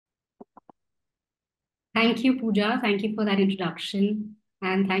Thank you, Pooja. Thank you for that introduction.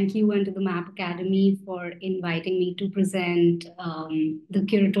 And thank you and to the MAP Academy for inviting me to present the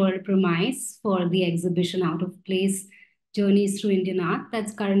curatorial premise for the exhibition Out of Place Journeys Through Indian Art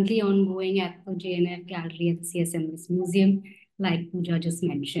that's currently ongoing at the JNAF Gallery at the CSMVS Museum, like Pooja just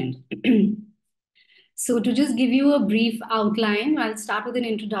mentioned. So to just give you a brief outline, I'll start with an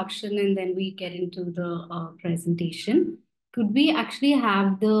introduction and then we get into the presentation. Could we actually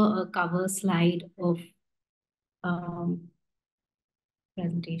have the cover slide of um,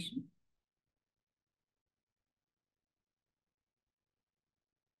 presentation?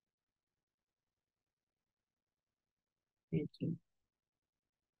 Thank you.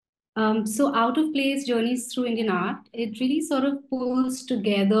 So Out of Place Journeys Through Indian Art, it really sort of pulls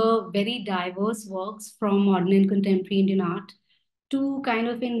together very diverse works from modern and contemporary Indian art to kind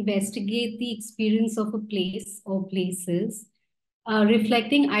of investigate the experience of a place or places,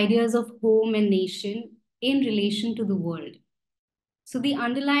 reflecting ideas of home and nation in relation to the world. So the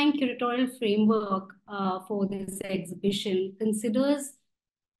underlying curatorial framework for this exhibition considers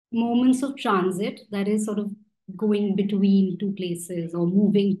moments of transit, that is sort of going between two places or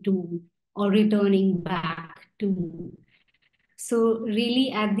moving to or returning back to. So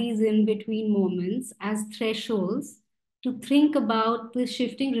really at these in-between moments as thresholds to think about the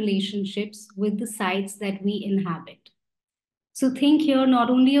shifting relationships with the sites that we inhabit. So think here not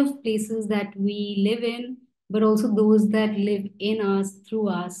only of places that we live in, but also those that live in us, through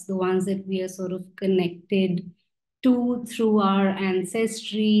us, the ones that we are sort of connected to through our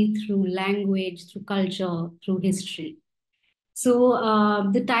ancestry, through language, through culture, through history. So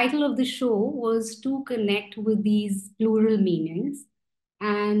the title of the show was to connect with these plural meanings.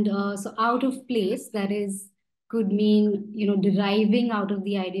 And so out of place, that is, could mean, deriving out of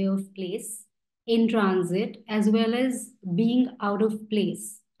the idea of place in transit, as well as being out of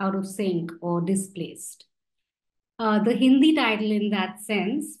place, out of sync or displaced. The Hindi title in that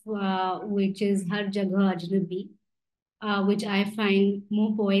sense, which is Har Jagah Ajnabi, which I find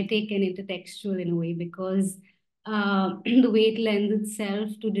more poetic and intertextual in a way because the way it lends itself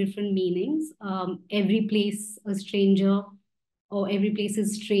to different meanings. Every place a stranger, or every place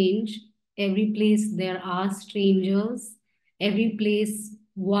is strange. Every place there are strangers. Every place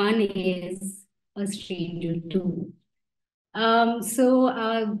one is a stranger too.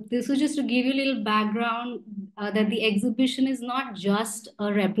 This was just to give you a little background that the exhibition is not just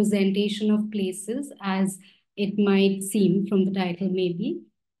a representation of places as it might seem from the title maybe.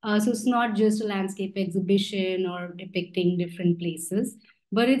 So it's not just a landscape exhibition or depicting different places,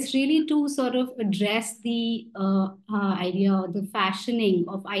 but it's really to sort of address the idea or the fashioning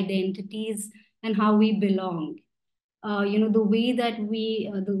of identities and how we belong. The way that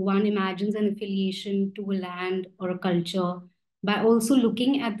the one imagines an affiliation to a land or a culture by also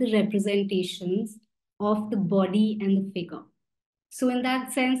looking at the representations of the body and the figure. So in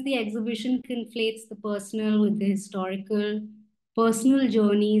that sense, the exhibition conflates the personal with the historical, personal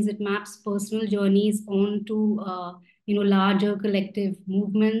journeys. It maps personal journeys onto, larger collective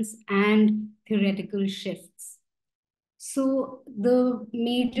movements and theoretical shifts. So the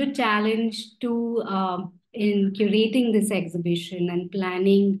major challenge to in curating this exhibition and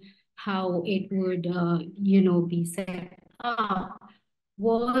planning how it would, be set up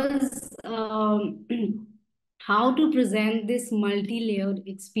was how to present this multi-layered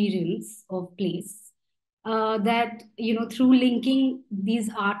experience of place that, through linking these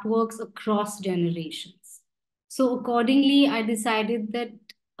artworks across generations. So accordingly, I decided that,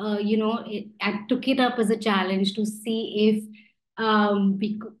 I took it up as a challenge to see if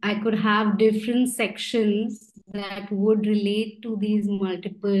I could have different sections that would relate to these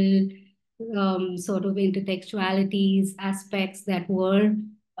multiple sort of intertextualities, aspects that were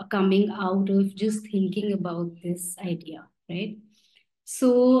coming out of just thinking about this idea, right?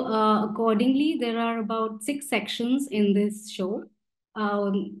 So accordingly, there are about 6 sections in this show.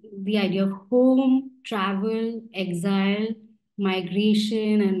 The idea of home, travel, exile,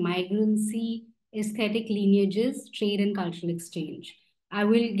 migration and migrancy, aesthetic lineages, trade and cultural exchange. I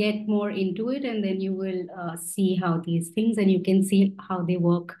will get more into it and then you will see how these things and you can see how they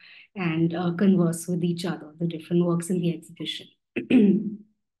work and converse with each other, the different works in the exhibition.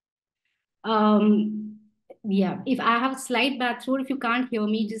 um, yeah, if I have a slight bad throat, if you can't hear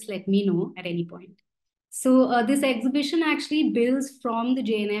me, just let me know at any point. So this exhibition actually builds from the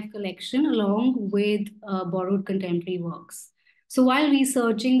JNF collection along with borrowed contemporary works. So while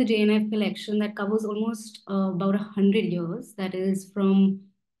researching the JNF collection that covers almost about 100 years, that is from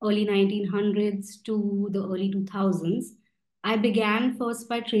early 1900s to the early 2000s, I began first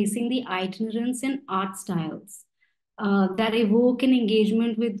by tracing the itinerance in art styles that evoke an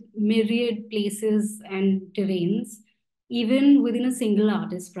engagement with myriad places and terrains, even within a single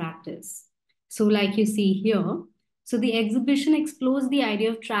artist practice. So, like you see here, so the exhibition explores the idea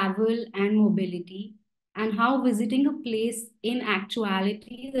of travel and mobility and how visiting a place in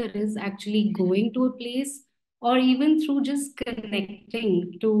actuality, that is actually going to a place, or even through just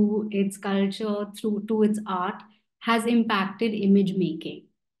connecting to its culture, through to its art, has impacted image making.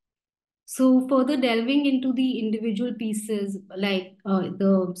 So further delving into the individual pieces, like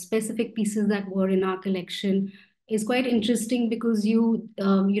the specific pieces that were in our collection, is quite interesting because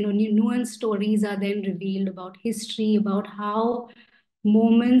nuanced stories are then revealed about history, about how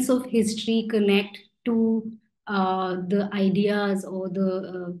moments of history connect to the ideas or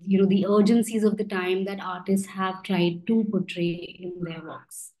the urgencies of the time that artists have tried to portray in their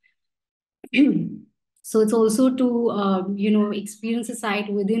works. So it's also to experience a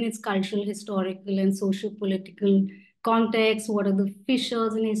site within its cultural, historical, and social political context. What are the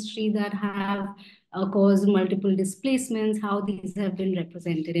fissures in history that have caused multiple displacements? How these have been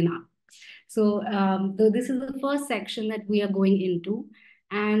represented in art. So this is the first section that we are going into.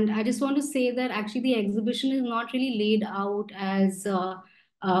 And I just want to say that actually the exhibition is not really laid out as a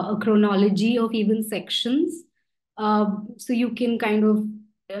chronology of even sections. So you can kind of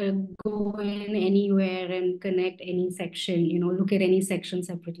uh, go in anywhere and connect any section, look at any section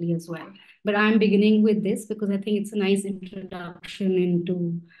separately as well. But I'm beginning with this because I think it's a nice introduction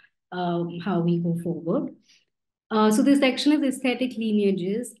into how we go forward. So this section is aesthetic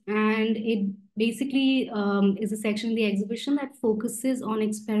lineages, and it basically is a section in the exhibition that focuses on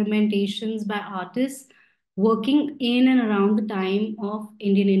experimentations by artists working in and around the time of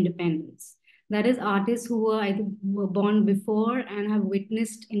Indian independence. That is, artists who were born before and have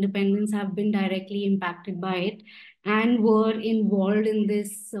witnessed independence, have been directly impacted by it, and were involved in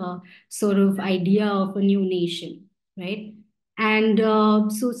this sort of idea of a new nation, right? And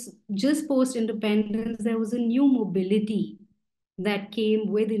just post independence, there was a new mobility that came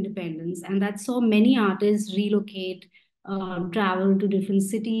with independence, and that saw many artists relocate, travel to different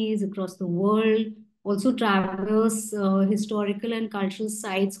cities across the world, also traverse historical and cultural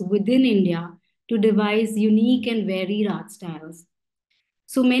sites within India to devise unique and varied art styles.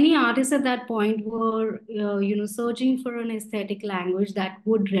 So many artists at that point were, searching for an aesthetic language that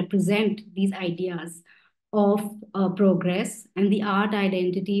would represent these ideas of progress and the art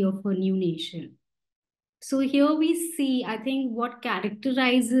identity of a new nation. So here we see, I think, what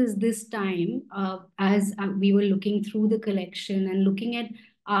characterizes this time as we were looking through the collection and looking at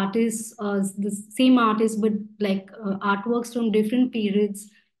artists, the same artists, but like artworks from different periods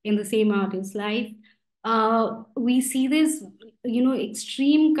in the same artist's life. We see this,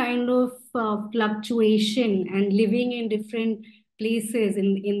 extreme kind of fluctuation and living in different places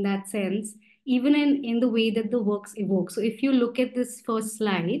in that sense, even in the way that the works evoke. So if you look at this first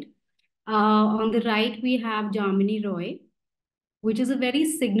slide, on the right, we have Jamini Roy, which is a very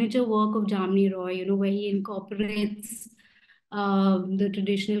signature work of Jamini Roy, where he incorporates the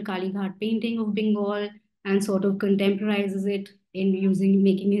traditional Kali Ghat painting of Bengal and sort of contemporizes it in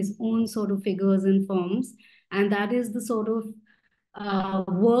making his own sort of figures and forms. And that is the sort of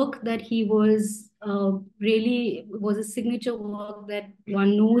work that he was really was a signature work that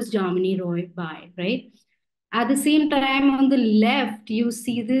one knows Jamini Roy by, right? At the same time, on the left, you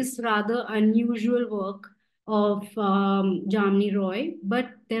see this rather unusual work of Jamni Roy, but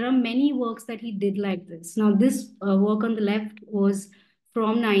there are many works that he did like this. Now, this work on the left was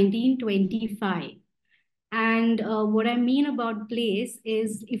from 1925. And what I mean about place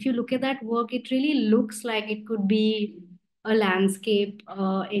is if you look at that work, it really looks like it could be a landscape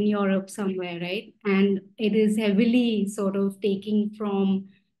in Europe somewhere, right? And it is heavily sort of taking from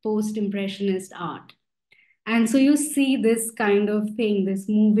post-impressionist art. And so you see this kind of thing, this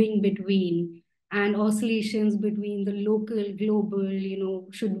moving between and oscillations between the local, global,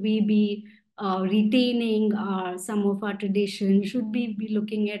 should we be retaining some of our tradition? Should we be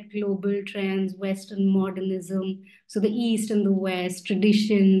looking at global trends, Western modernism, so the East and the West,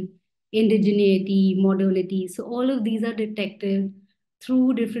 tradition, indigeneity, modernity. So all of these are detected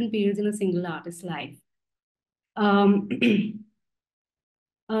through different periods in a single artist's life. Um,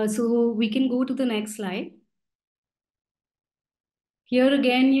 so we can go to the next slide. Here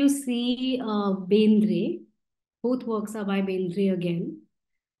again, you see Bendre. Both works are by Bendre again.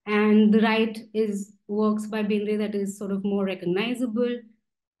 And the right is works by Bendre that is sort of more recognizable.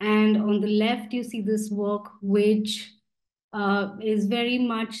 And on the left, you see this work, which is very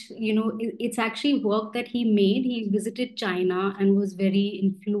much, it's actually work that he made. He visited China and was very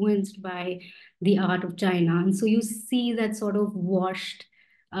influenced by the art of China. And so you see that sort of washed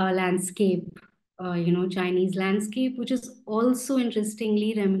landscape Chinese landscape, which is also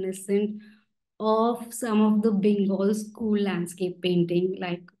interestingly reminiscent of some of the Bengal school landscape painting,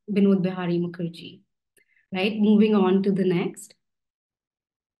 like Binod Bihari Mukherjee. Right, moving on to the next.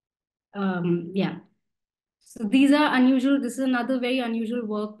 Yeah. So these are unusual. This is another very unusual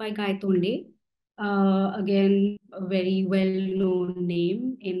work by Gaitonde. Again, a very well-known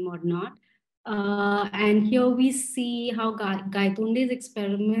name in modern art. And here we see how Gaitonde's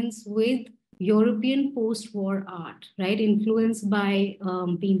experiments with European post-war art, right, influenced by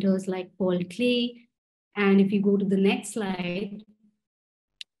painters like Paul Klee. And if you go to the next slide,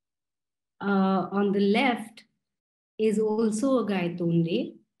 on the left is also a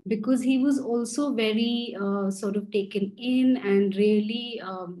Gaitonde, because he was also very sort of taken in and really,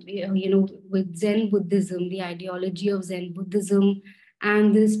 with Zen Buddhism, the ideology of Zen Buddhism,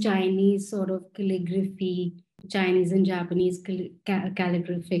 and this Chinese sort of calligraphy, Chinese and Japanese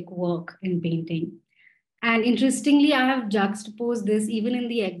calligraphic work in painting. And interestingly, I have juxtaposed this even in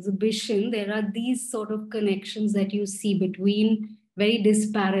the exhibition. There are these sort of connections that you see between very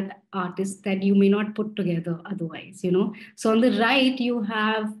disparate artists that you may not put together otherwise, So on the right, you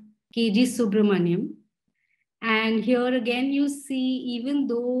have KG Subramaniam. And here again, you see, even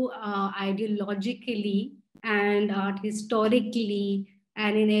though ideologically and art historically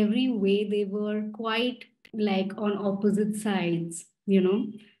and in every way, they were quite like on opposite sides,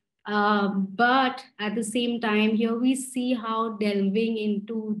 but at the same time, here we see how delving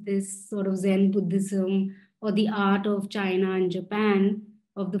into this sort of Zen Buddhism or the art of China and Japan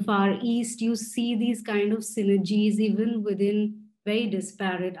of the Far East, you see these kind of synergies even within very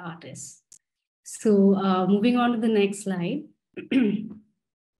disparate artists. So moving on to the next slide.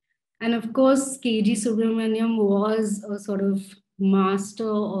 And of course, KG Subramaniam was a sort of master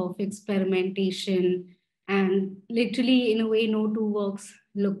of experimentation, and literally, in a way, no two works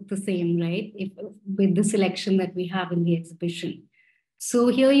look the same, right? With the selection that we have in the exhibition. So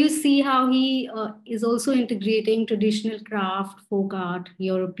here you see how he is also integrating traditional craft, folk art,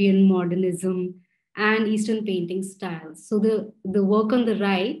 European modernism, and Eastern painting styles. So the work on the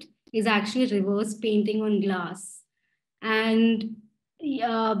right is actually reverse painting on glass. And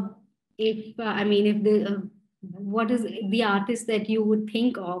if the what is the artist that you would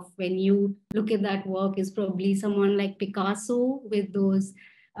think of when you look at that work is probably someone like Picasso with those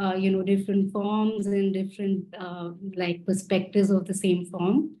different forms and different like perspectives of the same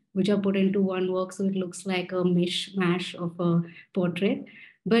form, which are put into one work, so it looks like a mishmash of a portrait.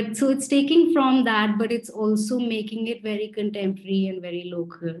 But so it's taking from that, but it's also making it very contemporary and very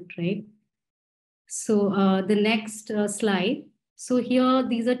local, right? So the next slide. So here,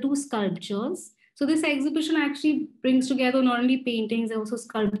 these are two sculptures. So this exhibition actually brings together not only paintings, there are also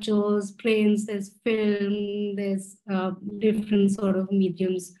sculptures, prints, there's film, there's different sort of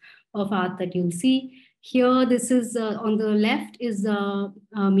mediums of art that you'll see. Here, this is on the left is Meera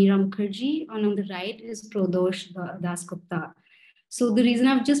Mukherjee, and on the right is Pradosh Dasgupta. So the reason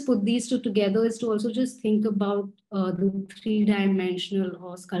I've just put these two together is to also just think about the three-dimensional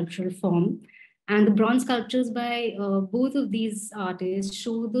or sculptural form. And the bronze sculptures by both of these artists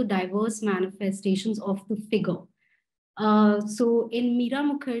show the diverse manifestations of the figure. So in Meera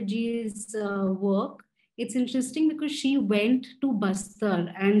Mukherjee's work, it's interesting because she went to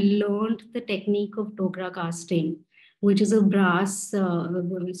Bastar and learned the technique of dogra casting, which is a brass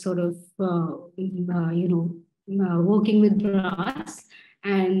sort of, working with brass.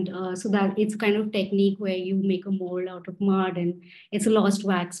 And so that it's kind of technique where you make a mold out of mud, and it's a lost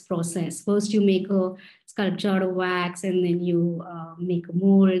wax process. First, you make a sculpture out of wax, and then you make a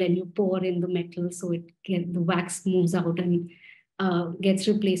mold and you pour in the metal, so the wax moves out and gets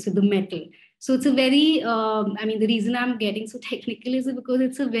replaced with the metal. So it's a very, the reason I'm getting so technical is because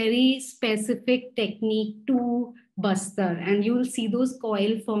it's a very specific technique to Bastar, and you will see those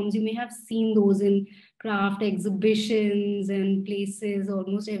coil forms. You may have seen those in craft exhibitions and places.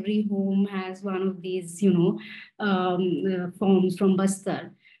 Almost every home has one of these, forms from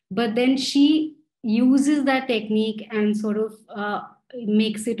Bastar. But then she uses that technique and sort of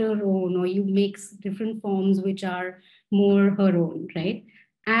makes it her own, or you makes different forms which are more her own, right?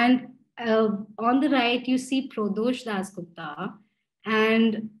 And on the right, you see Pradosh Dasgupta,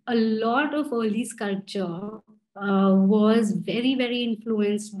 and a lot of early sculpture was very, very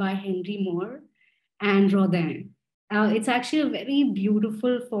influenced by Henry Moore and Rodin. It's actually a very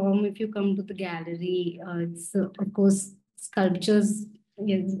beautiful form if you come to the gallery. It's, of course, sculptures,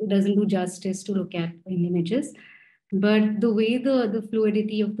 yes, it doesn't do justice to look at in images. But the way the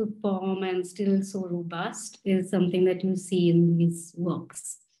fluidity of the form and still so robust is something that you see in these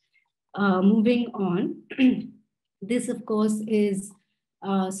works. Moving on, this, of course, is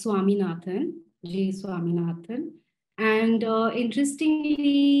Swaminathan. G. Swaminathan. And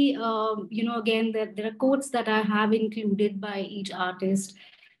interestingly, again, there are quotes that I have included by each artist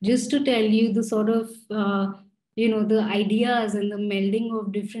just to tell you the sort of, the ideas and the melding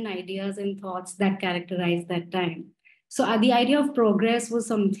of different ideas and thoughts that characterize that time. So the idea of progress was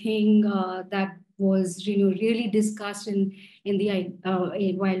something that was, really discussed in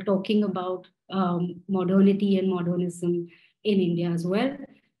the while talking about modernity and modernism in India as well.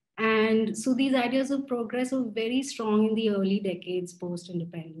 And so these ideas of progress were very strong in the early decades post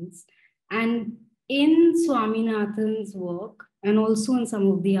independence. And in Swaminathan's work, and also in some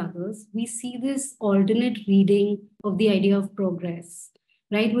of the others, we see this alternate reading of the idea of progress,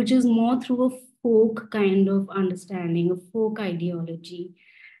 right? Which is more through a folk kind of understanding, a folk ideology.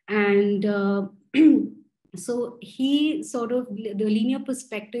 And so he sort of, the linear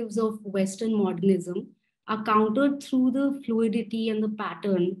perspectives of Western modernism are countered through the fluidity and the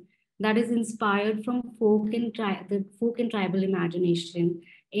pattern that is inspired from the folk and tribal imagination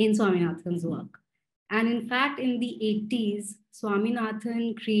in Swaminathan's work. And in fact, in the 80s,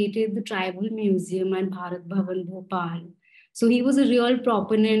 Swaminathan created the Tribal Museum at Bharat Bhavan, Bhopal. So he was a real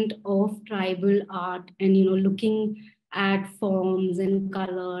proponent of tribal art and, looking at forms and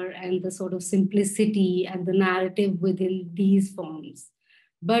color and the sort of simplicity and the narrative within these forms.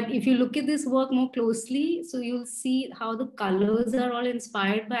 But if you look at this work more closely, so you'll see how the colors are all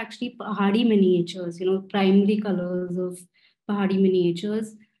inspired by actually Pahadi miniatures, primary colors of Pahadi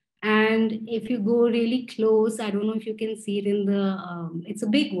miniatures. And if you go really close, I don't know if you can see it in the, it's a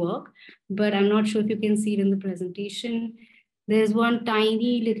big work, but I'm not sure if you can see it in the presentation. There's one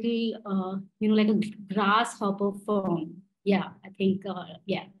tiny little, like a grasshopper form. Yeah, I think,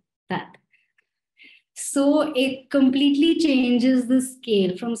 that. So it completely changes the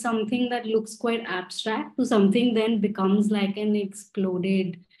scale from something that looks quite abstract to something then becomes like an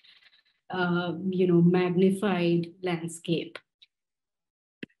exploded, magnified landscape.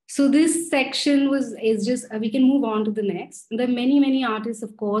 So this section is just, we can move on to the next. There are many artists,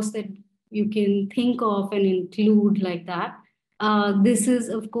 of course, that you can think of and include like that. This is,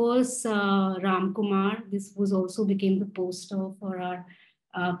 of course, Ram Kumar. This was also became the poster for our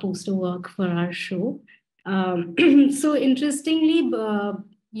poster work for our show. So interestingly,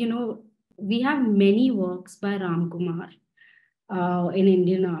 we have many works by Ram Kumar in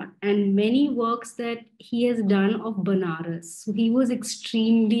Indian art, and many works that he has done of Banaras. So he was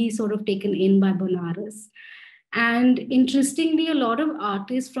extremely sort of taken in by Banaras. And interestingly, a lot of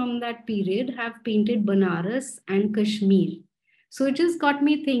artists from that period have painted Banaras and Kashmir. So it just got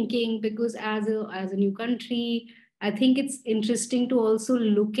me thinking, because as a new country, I think it's interesting to also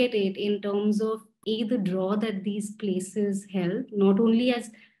look at it in terms of the draw that these places held, not only as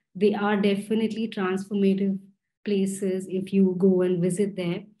they are definitely transformative places if you go and visit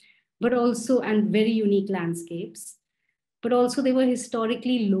there, but also, and very unique landscapes, but also they were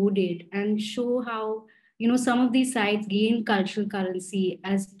historically loaded and show how, some of these sites gain cultural currency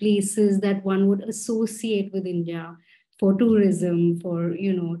as places that one would associate with India for tourism, for,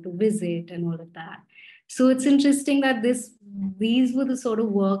 to visit and all of that. So it's interesting that these were the sort of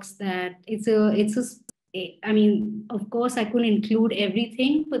works that I mean, of course, I couldn't include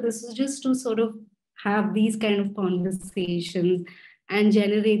everything, but this is just to sort of have these kind of conversations and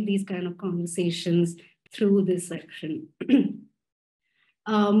generate these kind of conversations through this section.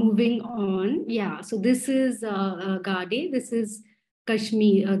 Moving on, yeah. So this is Gade. This is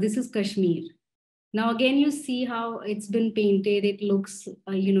Kashmir. This is Kashmir. Now again, you see how it's been painted. It looks,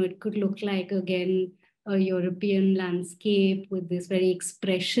 it could look like again a European landscape with this very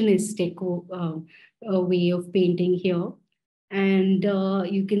expressionistic way of painting here. And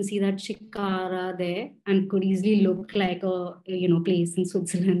you can see that Shikara there, and could easily look like a place in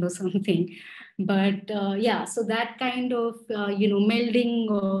Switzerland or something. But yeah, so that kind of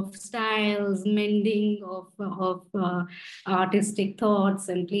melding of styles, mending of artistic thoughts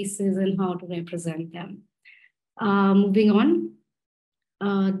and places and how to represent them. Moving on,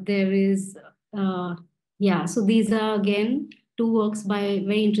 there is yeah. So these are again two works by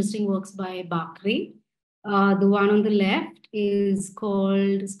very interesting works by Bakri. The one on the left is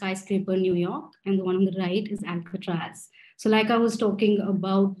called Skyscraper New York, and the one on the right is Alcatraz. So like I was talking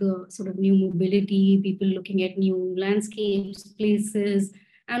about the sort of new mobility, people looking at new landscapes, places,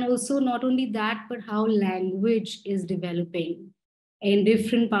 and also not only that, but how language is developing in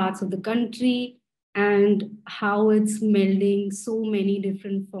different parts of the country and how it's melding so many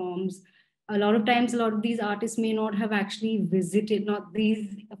different forms. A lot of times, a lot of these artists may not have actually visited, not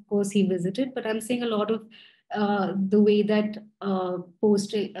these, of course, he visited, but I'm saying a lot of the way that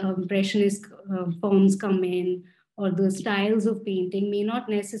post-impressionist forms come in, or the styles of painting may not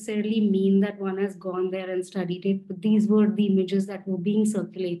necessarily mean that one has gone there and studied it, but these were the images that were being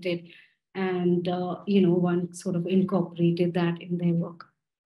circulated, and one sort of incorporated that in their work.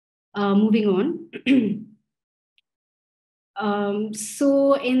 Moving on.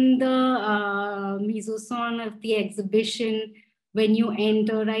 So in the mesoson of the exhibition, when you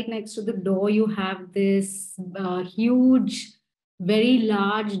enter, right next to the door, you have this huge, very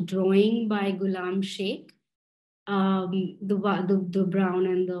large drawing by Ghulam Sheikh. The brown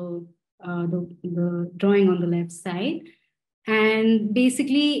and the drawing on the left side. And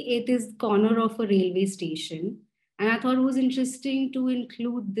basically, it is corner of a railway station. And I thought it was interesting to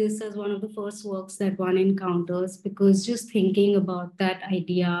include this as one of the first works that one encounters, because just thinking about that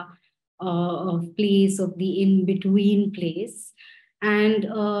idea of place, of the in-between place. And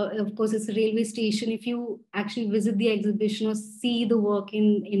of course, it's a railway station. If you actually visit the exhibition or see the work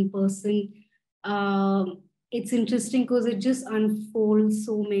in person, it's interesting because it just unfolds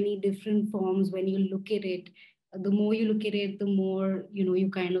so many different forms when you look at it. The more you look at it, the more, you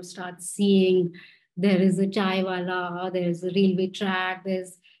kind of start seeing there is a chai wala, there's a railway track,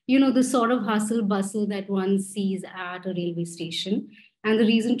 there's, the sort of hustle bustle that one sees at a railway station. And the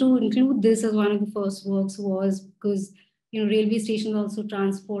reason to include this as one of the first works was because, railway stations also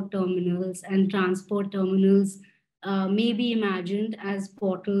transport terminals, and transport terminals may be imagined as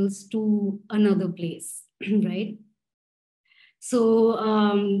portals to another place, right? So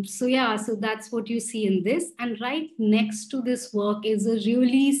that's what you see in this. And right next to this work is a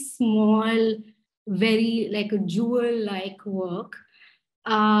really small, very like a jewel-like work.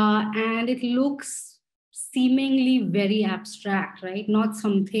 And it looks seemingly very abstract, right? Not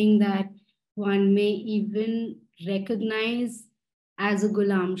something that one may even recognize as a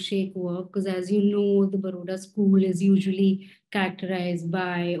Ghulam Sheikh work, because as you know, the Baroda school is usually characterized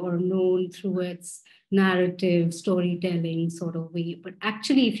by or known through its narrative storytelling sort of way. But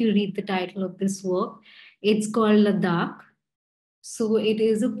actually, if you read the title of this work, it's called Ladakh. So it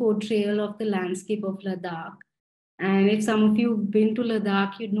is a portrayal of the landscape of Ladakh. And if some of you have been to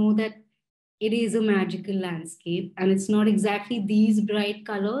Ladakh, you know that it is a magical landscape, and it's not exactly these bright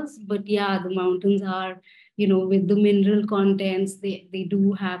colors, but yeah, the mountains are, with the mineral contents, they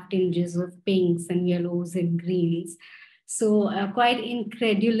do have tinges of pinks and yellows and greens. So quite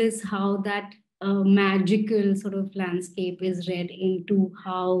incredulous how that magical sort of landscape is read into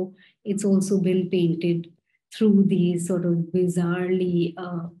how it's also been painted through these sort of bizarrely,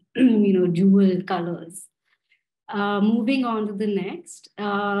 jewel colors. Moving on to the next.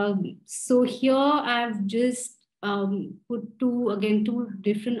 So here I've just put two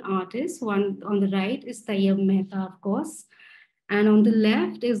different artists. One on the right is Tayyab Mehta, of course. And on the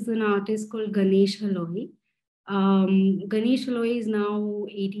left is an artist called Ganesh Haloi. Ganesh Haloi is now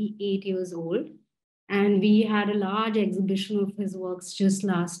 88 years old. And we had a large exhibition of his works just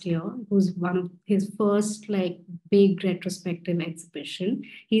last year. It was one of his first big retrospective exhibition.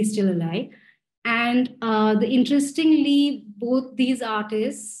 He's still alive. And interestingly, both these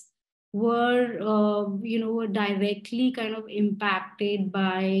artists were, were directly kind of impacted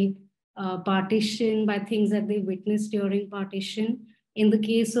by partition, by things that they witnessed during partition. In the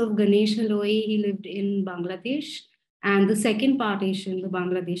case of Ganesh Haloi, he lived in Bangladesh. And the second partition, the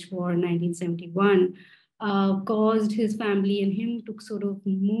Bangladesh War in 1971, caused his family and him to sort of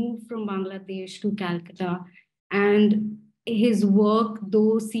move from Bangladesh to Calcutta. And his work,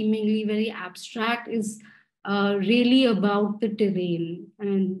 though seemingly very abstract, is really about the terrain.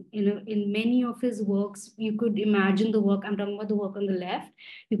 And in many of his works, you could imagine the work, I'm talking about the work on the left,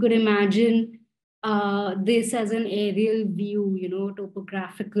 you could imagine this as an aerial view,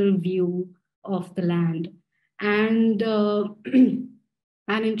 topographical view of the land. And and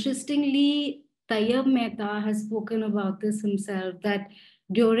interestingly, Tayyab Mehta has spoken about this himself, that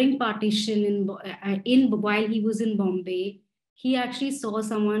during partition while he was in Bombay, he actually saw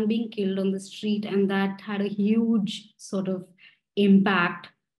someone being killed on the street, and that had a huge sort of impact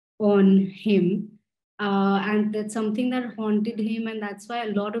on him. And that's something that haunted him, and that's why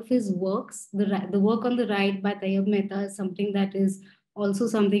a lot of his works, the work on the right by Tayyab Mehta, is something that is also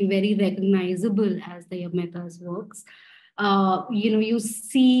something very recognizable as Tayyab Mehta's works. You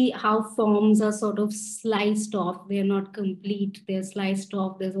see how forms are sort of sliced off. They're not complete. They're sliced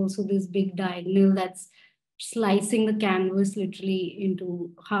off. There's also this big diagonal that's slicing the canvas literally into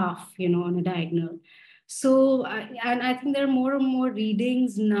half, on a diagonal. So, and I think there are more and more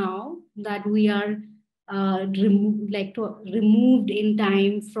readings now that we are removed in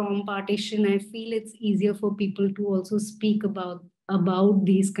time from partition. I feel it's easier for people to also speak about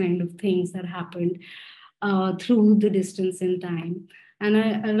these kind of things that happened through the distance in time. And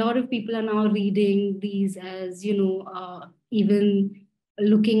a lot of people are now reading these as, even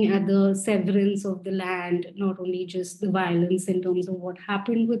looking at the severance of the land, not only just the violence in terms of what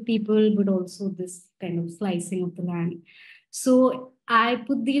happened with people, but also this kind of slicing of the land. So I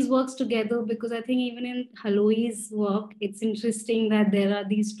put these works together because I think even in Haloi's work, it's interesting that there are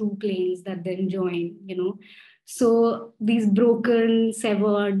these two planes that then join, So these broken,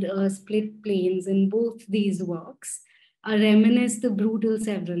 severed, split planes in both these works reminisce the brutal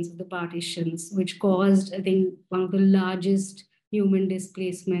severance of the partitions, which caused, I think, one of the largest human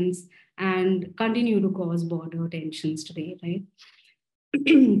displacements and continue to cause border tensions today, right?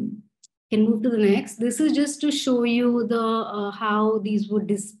 Can move to the next. This is just to show you the how these were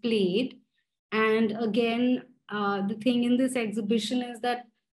displayed. And again, the thing in this exhibition is that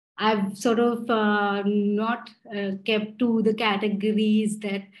I've sort of not kept to the categories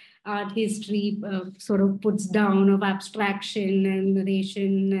that art history sort of puts down of abstraction and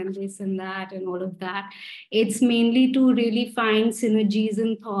narration and this and that and all of that. It's mainly to really find synergies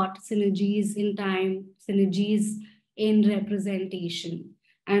in thought, synergies in time, synergies in representation,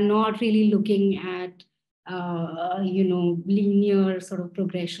 and not really looking at linear sort of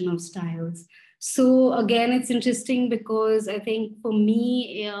progression of styles. So again, it's interesting because I think for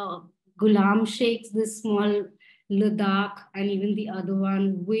me, Ghulam Sheikh's this small Ladakh and even the other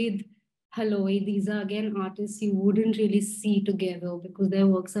one with Haloi, these are again artists you wouldn't really see together because their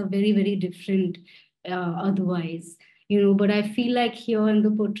works are very, very different otherwise. But I feel like here in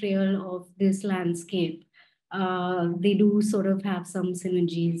the portrayal of this landscape, they do sort of have some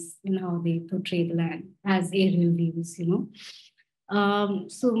synergies in how they portray the land as aerial views.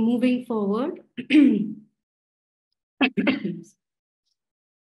 So moving forward.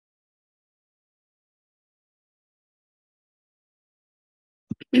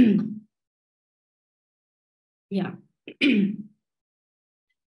 Yeah.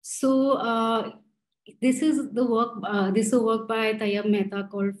 So this is the work. This is a work by Tayyab Mehta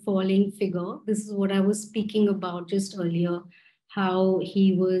called "Falling Figure." This is what I was speaking about just earlier. How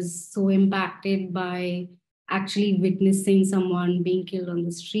he was so impacted by actually witnessing someone being killed on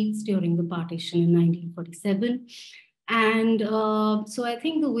the streets during the partition in 1947. And so I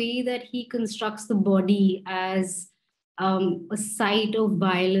think the way that he constructs the body as a site of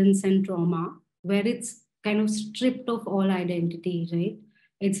violence and trauma, where it's kind of stripped of all identity, right?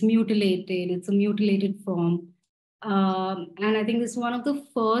 It's mutilated, it's a mutilated form. And I think this is one of the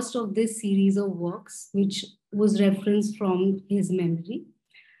first of this series of works, which was referenced from his memory.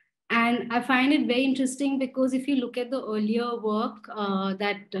 And I find it very interesting because if you look at the earlier work,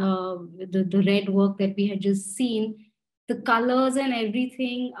 the red work that we had just seen, the colors and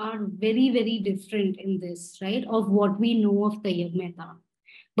everything are very, very different in this, right? Of what we know of Tayyab Mehta.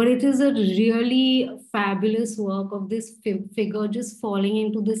 But it is a really fabulous work of this figure just falling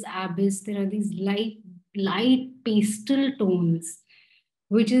into this abyss. There are these light pastel tones,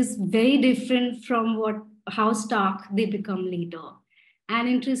 which is very different from how stark they become later. And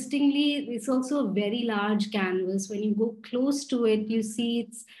interestingly, it's also a very large canvas. When you go close to it, you see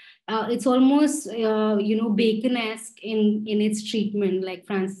it's almost Bacon-esque in its treatment, like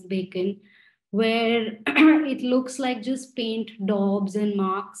Francis Bacon, where it looks like just paint daubs and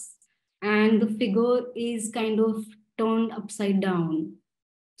marks, and the figure is kind of turned upside down.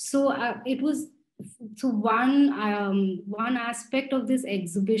 So it was so one aspect of this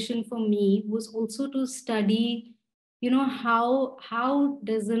exhibition for me was also to study, how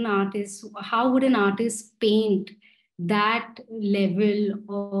does an artist, how would an artist paint that level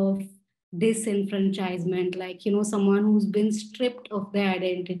of disenfranchisement, like someone who's been stripped of their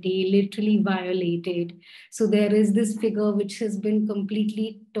identity, literally violated. So there is this figure which has been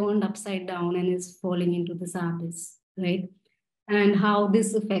completely turned upside down and is falling into this abyss, right? And how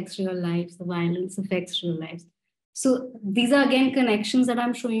this affects real lives, the violence affects real lives. So these are again connections that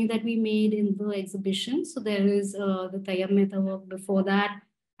I'm showing you that we made in the exhibition. So there is the Tayyab Mehta work before that,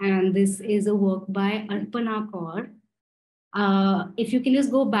 and this is a work by Arpana Kaur. If you can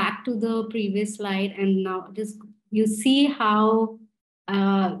just go back to the previous slide and now just you see how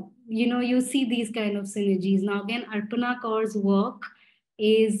you see these kind of synergies. Now again, Arpana Kaur's work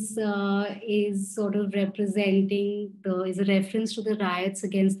is sort of representing is a reference to the riots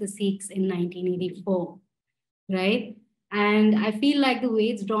against the Sikhs in 1984, right? And I feel like the way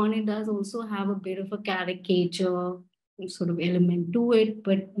it's drawn, it does also have a bit of a caricature sort of element to it,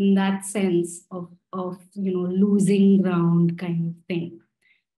 but in that sense of losing ground kind of thing.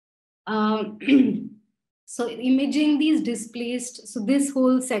 So imaging these displaced, so this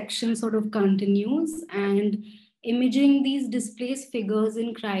whole section sort of continues, and imaging these displaced figures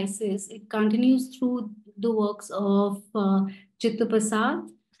in crisis, it continues through the works of Chittaprasad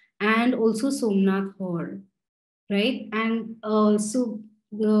and also Somnath Hor, right? And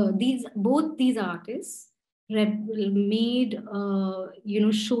these both these artists made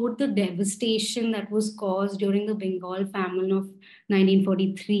showed the devastation that was caused during the Bengal famine of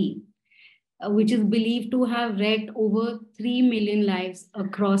 1943, which is believed to have wrecked over 3 million lives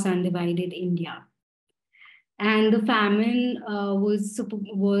across undivided India. And the famine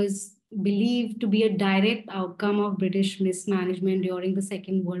was believed to be a direct outcome of British mismanagement during the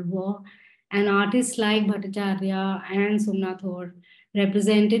Second World War. And artists like Bhattacharya and Somnathor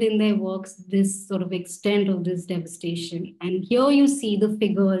represented in their works this sort of extent of this devastation. And here you see the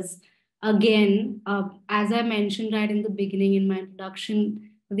figures again, as I mentioned right in the beginning in my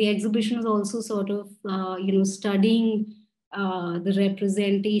introduction. The exhibition is also sort of studying the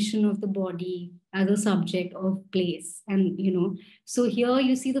representation of the body as a subject of place. And, so here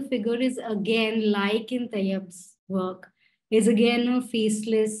you see the figure is again, like in Tayyab's work, is again a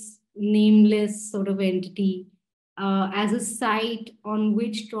faceless, nameless sort of entity as a site on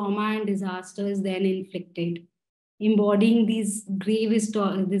which trauma and disaster is then inflicted, embodying this grave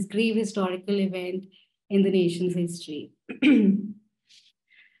historical event in the nation's history.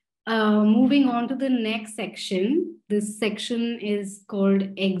 Moving on to the next section. This section is called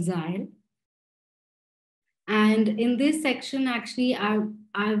Exile. And in this section, actually,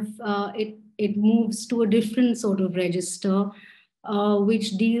 it moves to a different sort of register,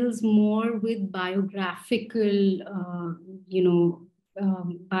 which deals more with biographical,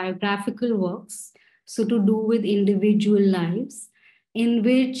 biographical works. So to do with individual lives, in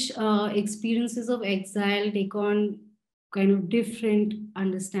which experiences of exile take on kind of different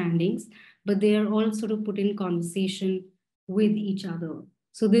understandings, but they are all sort of put in conversation with each other.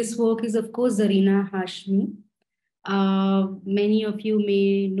 So this work is, of course, Zarina Hashmi. Many of you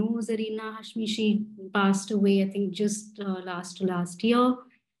may know Zarina Hashmi. She passed away, I think, just last year.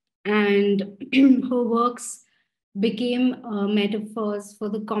 And her works became metaphors for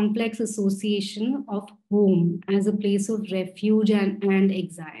the complex association of home as a place of refuge and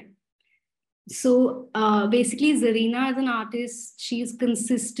exile. So basically, Zarina as an artist, she's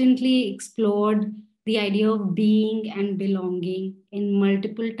consistently explored the idea of being and belonging in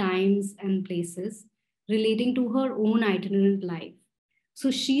multiple times and places relating to her own itinerant life. So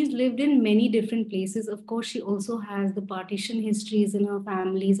she's lived in many different places. Of course, she also has the partition histories in her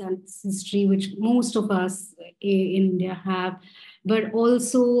family's ancestry, which most of us in India have. But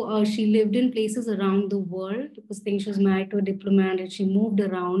also, she lived in places around the world because I think she was married to a diplomat and she moved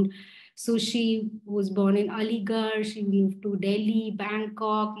around. So she was born in Aligarh, she moved to Delhi,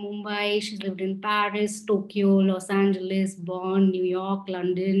 Bangkok, Mumbai, she lived in Paris, Tokyo, Los Angeles, Bonn, New York,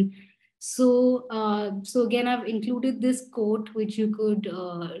 London. So, so again, I've included this quote, which you could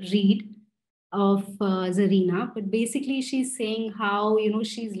read of Zarina, but basically she's saying how,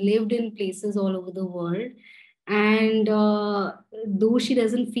 she's lived in places all over the world. And though she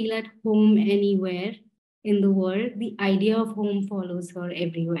doesn't feel at home anywhere in the world, the idea of home follows her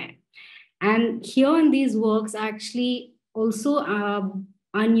everywhere. And here in these works, actually also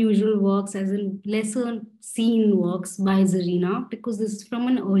unusual works, as in lesser seen works by Zarina, because this is from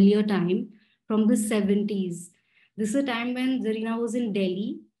an earlier time, from the 70s. This is a time when Zarina was in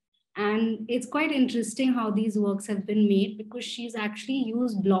Delhi. And it's quite interesting how these works have been made, because she's actually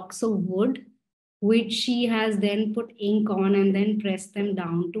used blocks of wood, which she has then put ink on and then pressed them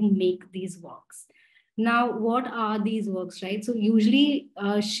down to make these works. Now, what are these works, right? So usually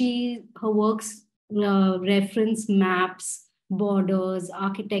her works reference maps, borders,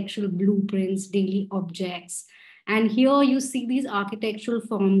 architectural blueprints, daily objects. And here you see these architectural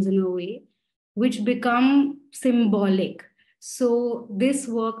forms in a way which become symbolic. So this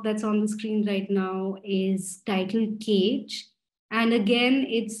work that's on the screen right now is titled Cage. And again,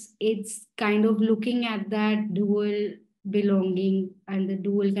 it's kind of looking at that dual belonging and the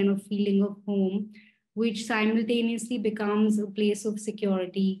dual kind of feeling of home, which simultaneously becomes a place of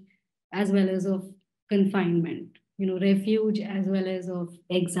security as well as of confinement, refuge as well as of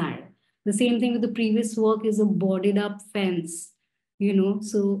exile. The same thing with the previous work is a boarded up fence,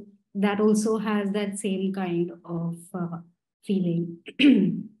 so that also has that same kind of feeling.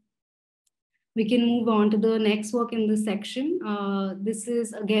 We can move on to the next work in this section. This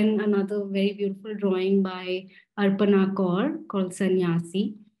is again another very beautiful drawing by Arpana Kaur called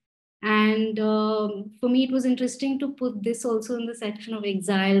Sannyasi. And for me, it was interesting to put this also in the section of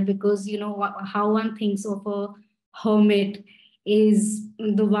exile, because, how one thinks of a hermit is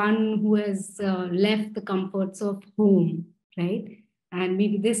the one who has left the comforts of home, right? And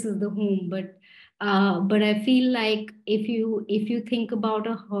maybe this is the home, but But I feel like if you think about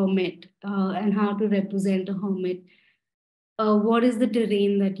a hermit and how to represent a hermit, what is the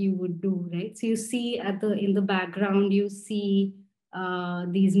terrain that you would do, right? So you see at the in the background, you see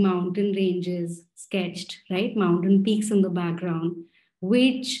these mountain ranges sketched, right? Mountain peaks in the background,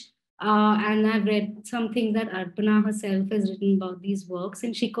 which and I've read something that Arpana herself has written about these works,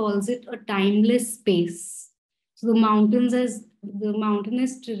 and she calls it a timeless space. So the mountains as the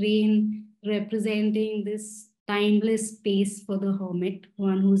mountainous terrain representing this timeless space for the hermit,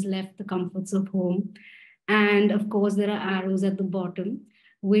 one who's left the comforts of home. And of course, there are arrows at the bottom,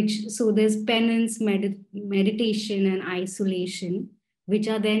 which so there's penance, meditation, and isolation, which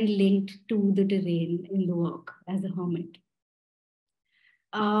are then linked to the terrain in the work as a hermit.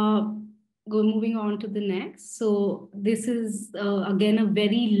 Uh, moving on to the next. So this is again a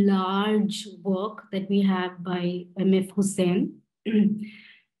very large work that we have by M.F. Hussain.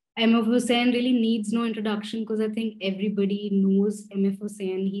 M.F. Hussain really needs no introduction because I think everybody knows M.F.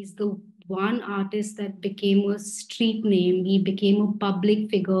 Hussain. He's the one artist that became a street name. He became a public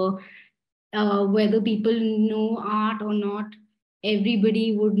figure. Whether people know art or not,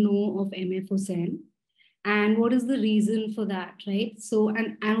 everybody would know of M.F. Hussain. And what is the reason for that, right? So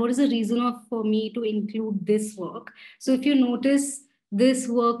and what is the reason of for me to include this work? So if you notice, this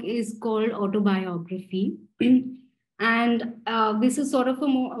work is called autobiography. And this is sort of a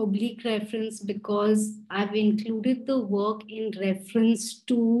more oblique reference because I've included the work in reference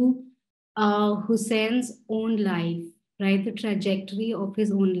to Hussein's own life, right? The trajectory of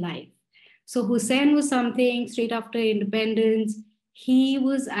his own life. So Hussein was something straight after independence. He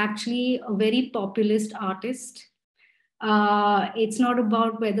was actually a very populist artist. It's not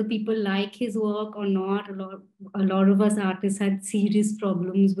about whether people like his work or not. A lot of us artists had serious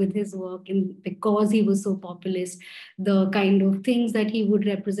problems with his work, and because he was so populist, the kind of things that he would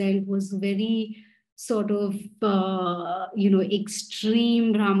represent was very sort of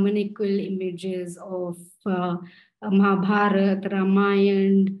extreme Brahmanical images of Mahabharata,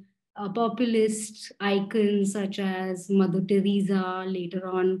 Ramayana, populist icons such as Mother Teresa, later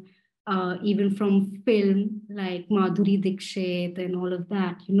on, even from film like Madhuri Dixit and all of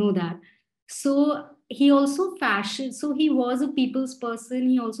that, you know that. So he also fashioned, so he was a people's person.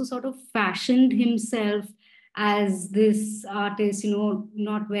 He also sort of fashioned himself as this artist,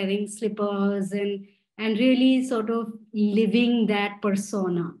 not wearing slippers and really sort of living that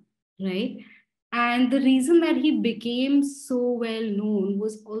persona, right? And the reason that he became so well known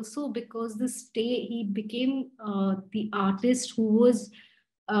was also because he became the artist who was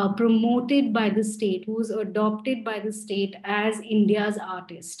promoted by the state, who was adopted by the state as India's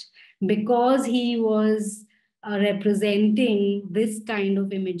artist, because he was representing this kind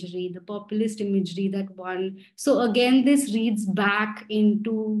of imagery, the populist imagery that one. So again, this reads back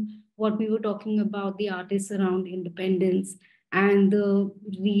into what we were talking about, the artists around independence and the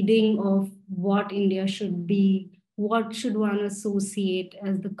reading of what India should be, what should one associate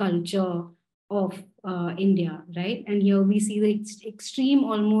as the culture of India, right? And here we see the extreme,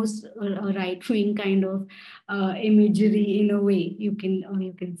 almost a right-wing kind of imagery in a way, you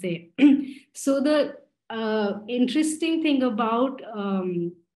can say. So the interesting thing about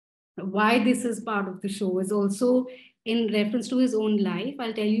why this is part of the show is also in reference to his own life.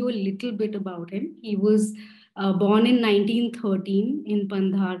 I'll tell you a little bit about him. He was born in 1913 in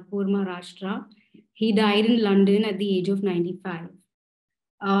Pandharpur, Maharashtra. He died in London at the age of 95.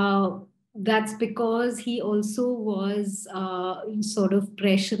 Uh, that's because he also was sort of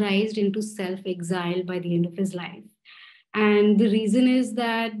pressurized into self-exile by the end of his life. And the reason is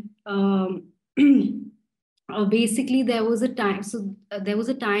that basically there was a time, there was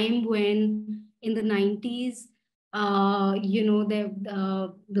a time when in the 90s,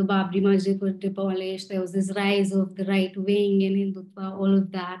 the Babri Masjid was demolished. There was this rise of the right wing and Hindutva, all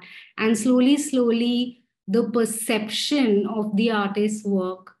of that. And slowly, the perception of the artist's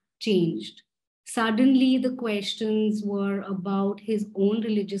work changed. Suddenly, the questions were about his own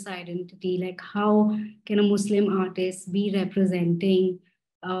religious identity, like how can a Muslim artist be representing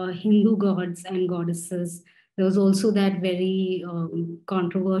Hindu gods and goddesses? There was also that very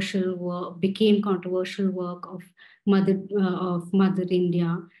controversial work, became controversial work of Mother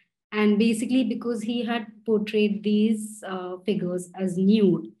India, and basically because he had portrayed these figures as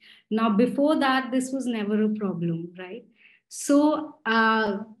nude. Now, before that, this was never a problem, right? So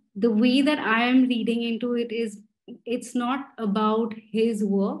the way that I am reading into it is, it's not about his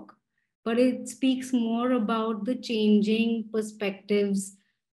work, but it speaks more about the changing perspectives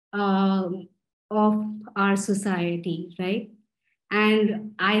of our society, right?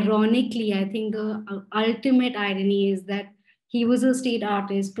 And ironically, I think the ultimate irony is that he was a state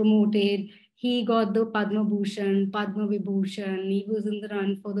artist, promoted. He got the Padma Bhushan, Padma Vibhushan. He was in the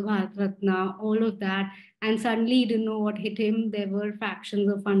run for the Bharat Ratna, all of that. And suddenly he didn't know what hit him. There were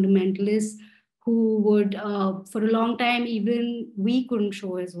factions of fundamentalists who would, for a long time, even we couldn't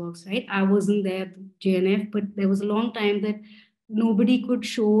show his works, right? I wasn't there at JNF, but there was a long time that nobody could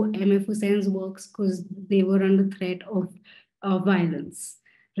show MF Hussein's works because they were under threat of violence,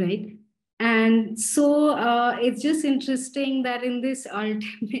 right? And so it's just interesting that in this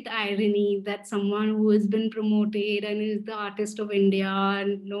ultimate irony that someone who has been promoted and is the artist of India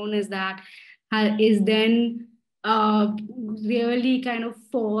and known as that is then really kind of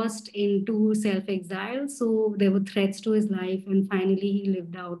forced into self-exile. So there were threats to his life, and finally he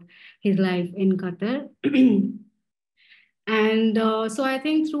lived out his life in Qatar. And so I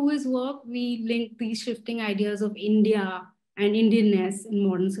think through his work, we link these shifting ideas of India and Indianness in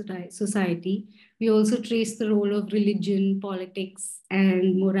modern society. We also trace the role of religion, politics,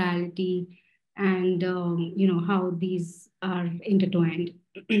 and morality, and how these are intertwined.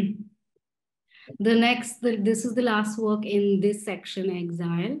 This is the last work in this section,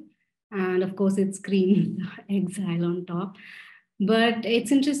 Exile. And of course, it screams Exile on top. But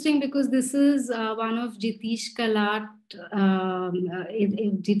it's interesting because this is one of Jitish Kalat,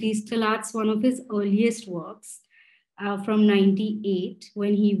 Jitish Kalat's one of his earliest works from 98,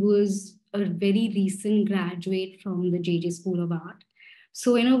 when he was a very recent graduate from the JJ School of Art.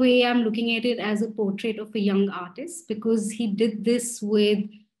 So in a way, I'm looking at it as a portrait of a young artist because he did this with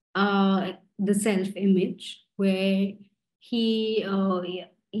the self-image, where he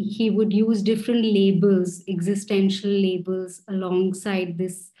he would use different labels, existential labels, alongside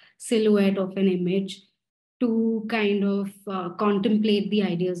this silhouette of an image to kind of contemplate the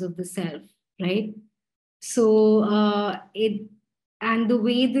ideas of the self, right? So it and the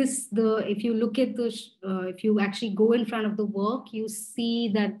way the if you look at if you actually go in front of the work, you see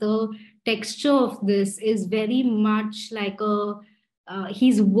that the texture of this is very much like a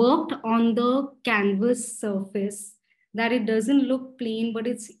he's worked on the canvas surface, that it doesn't look plain, but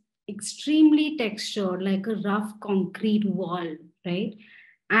it's extremely textured, like a rough concrete wall, right?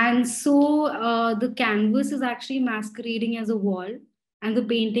 And so the canvas is actually masquerading as a wall, and the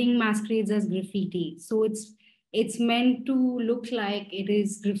painting masquerades as graffiti. So it's meant to look like it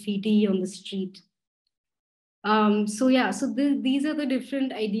is graffiti on the street. So yeah, so these are the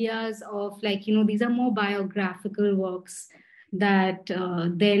different ideas of, like, these are more biographical works that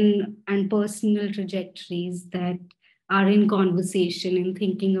then, and personal trajectories that are in conversation in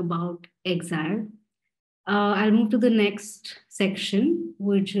thinking about exile. I'll move to the next section,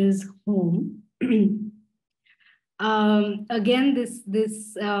 which is home. Again,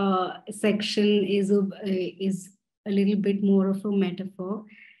 this section is a little bit more of a metaphor,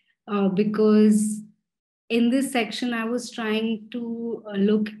 because in this section I was trying to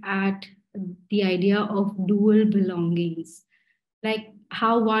look at the idea of dual belongings, like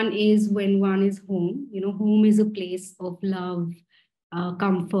how one is when one is home. Home is a place of love,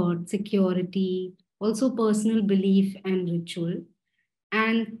 comfort, security, also personal belief and ritual.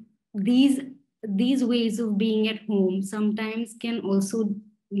 And these these ways of being at home sometimes can also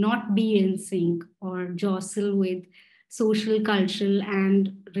not be in sync or jostle with social, cultural,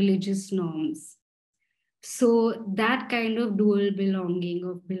 and religious norms. So that kind of dual belonging,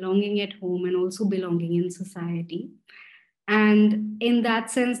 of belonging at home and also belonging in society. And in that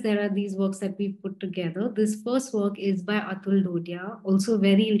sense, there are these works that we put together. This first work is by Atul Dodia, also a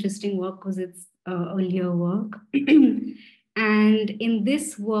very interesting work because it's earlier work. And in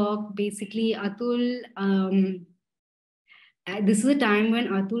this work, basically, this is a time when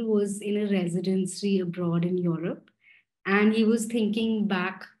Atul was in a residency abroad in Europe, and he was thinking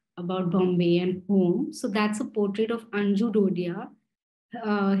back about Bombay and home. So that's a portrait of Anju Dodia,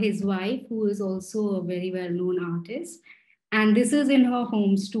 his wife, who is also a very well-known artist. And this is in her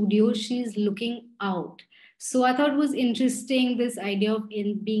home studio. She's looking out. So I thought it was interesting, this idea of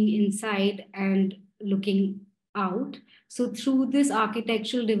being inside and looking out. So through this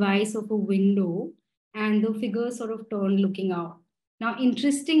architectural device of a window, and the figure sort of turned looking out. Now,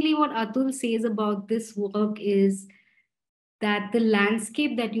 interestingly, what Atul says about this work is that the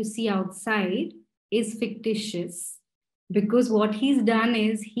landscape that you see outside is fictitious, because what he's done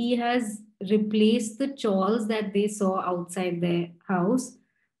is he has replaced the chawls that they saw outside their house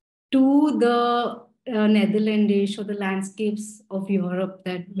to the Netherlandish or the landscapes of Europe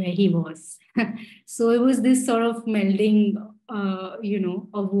that where he was. So it was this sort of melding,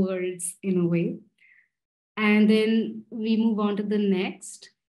 of worlds in a way. And then we move on to the next.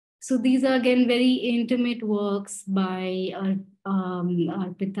 So these are again very intimate works by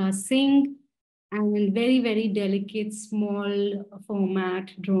Arpita Singh. and very, very delicate, small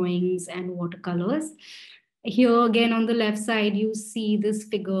format drawings and watercolors. Here again on the left side, you see this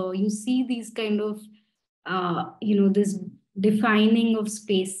figure, you see these kind of, this defining of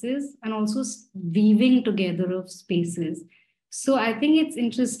spaces and also weaving together of spaces. So I think it's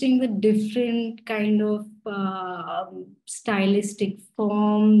interesting the different kind of stylistic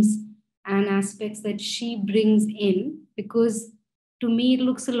forms and aspects that she brings in, because to me it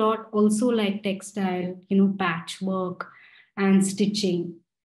looks a lot also like textile, patchwork and stitching.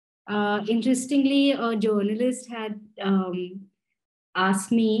 Interestingly, a journalist had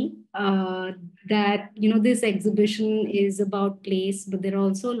asked me that this exhibition is about place, but there are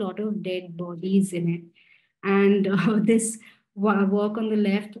also a lot of dead bodies in it. And this work on the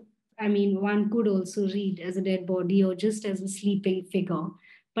left, I mean, one could also read as a dead body or just as a sleeping figure.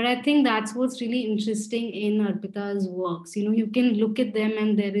 But I think that's what's really interesting in Arpita's works. You can look at them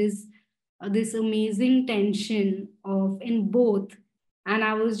and there is this amazing tension of in both. And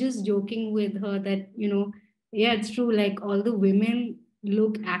I was just joking with her that, yeah, it's true. Like all the women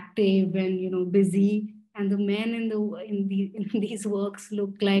look active and busy, and the men in these works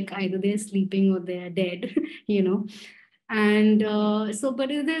look like either they're sleeping or they're dead. you know and but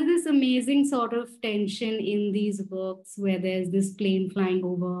there's this amazing sort of tension in these works where there's this plane flying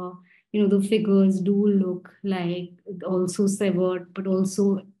over. The figures do look like also severed, but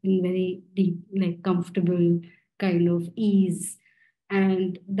also in very deep, like comfortable kind of ease.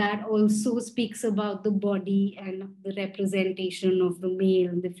 And that also speaks about the body and the representation of the male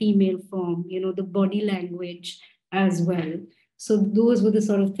and the female form, the body language as well. So those were the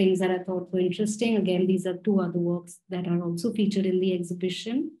sort of things that I thought were interesting. Again, these are two other works that are also featured in the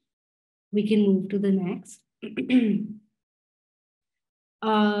exhibition. We can move to the next.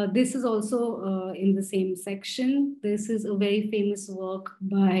 This is also in the same section. This is a very famous work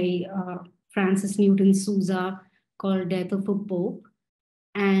by Francis Newton Sousa called Death of a Pope.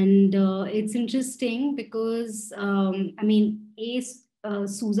 And it's interesting because,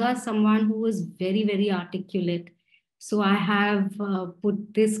 Sousa is someone who was very, very articulate. So I have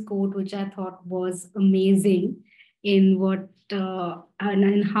put this quote, which I thought was amazing in what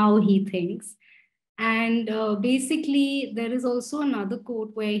and how he thinks. And basically, there is also another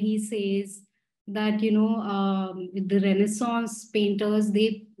quote where he says that the Renaissance painters,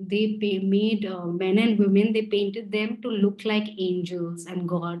 they made men and women, they painted them to look like angels and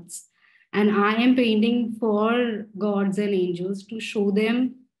gods. And I am painting for gods and angels to show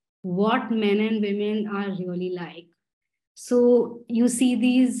them what men and women are really like. So you see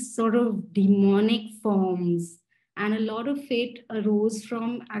these sort of demonic forms, and a lot of it arose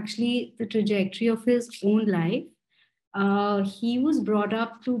from actually the trajectory of his own life. He was brought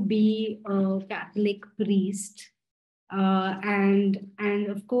up to be a Catholic priest, and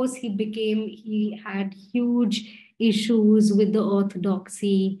of course he had huge issues with the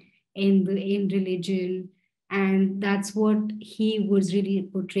orthodoxy in religion, and that's what he was really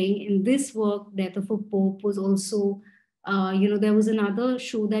portraying in this work. Death of a Pope was also, there was another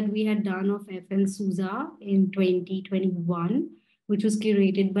show that we had done of FN Souza in 2021, which was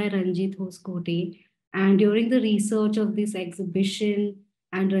curated by Ranjit Hoskote. And during the research of this exhibition,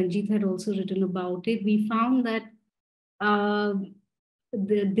 and Ranjit had also written about it, we found that uh,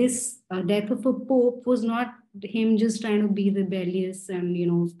 this Death of a Pope was not him just trying to be rebellious and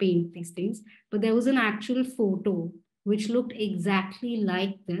paint these things, but there was an actual photo which looked exactly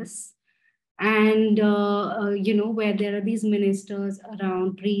like this. And where there are these ministers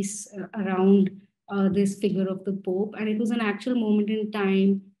around, priests around this figure of the Pope, and it was an actual moment in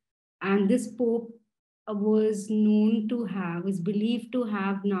time. And this Pope was known to have, is believed to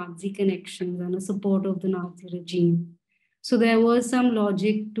have Nazi connections and a support of the Nazi regime. So there was some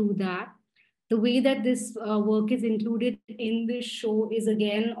logic to that. The way that this work is included in this show is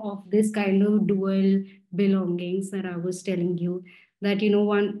again of this kind of dual belongings that I was telling you, that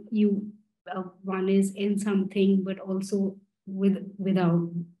one is in something but also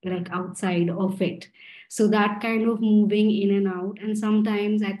without, like outside of it. So that kind of moving in and out. And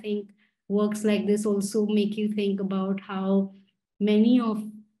sometimes I think works like this also make you think about how many of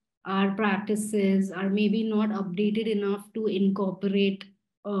our practices are maybe not updated enough to incorporate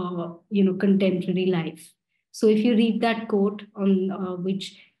contemporary life. So if you read that quote on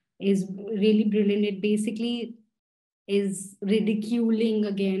which is really brilliant, it basically is ridiculing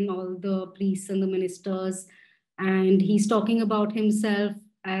again all the priests and the ministers. And he's talking about himself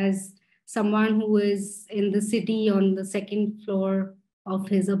as someone who is in the city on the second floor of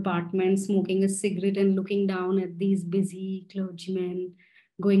his apartment, smoking a cigarette and looking down at these busy clergymen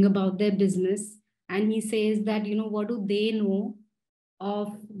going about their business. And he says that, what do they know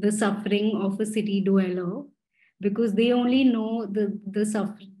of the suffering of a city dweller, because they only know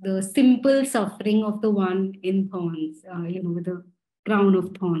the simple suffering of the one in thorns, with the crown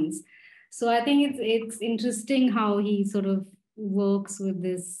of thorns. So I think it's interesting how he sort of works with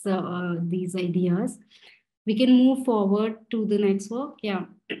these ideas. We can move forward to the next work. Yeah.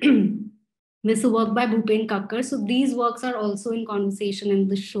 This is a work by Bhupen Kakkar. So these works are also in conversation in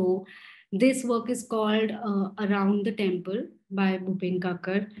the show. This work is called Around the Temple by Bhupen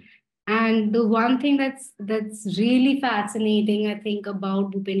Kakkar. And the one thing that's really fascinating, I think,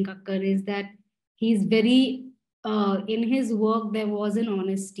 about Bhupen Kakkar is that he's very in his work there was an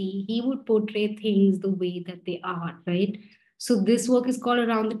honesty. He would portray things the way that they are, right? So this work is called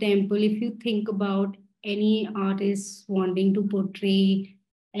Around the Temple. If you think about any artist wanting to portray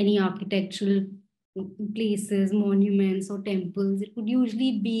any architectural places, monuments, or temples, it would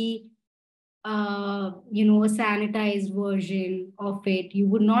usually be a sanitized version of it. You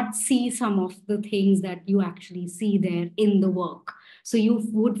would not see some of the things that you actually see there in the work. So you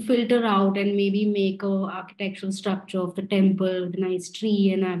would filter out and maybe make a architectural structure of the temple with a nice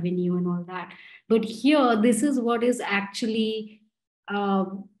tree and avenue and all that. But here, this is what is actually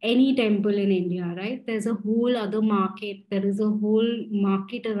any temple in India, right? There's a whole other market. There is a whole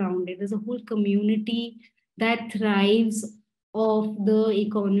market around it. There's a whole community that thrives of the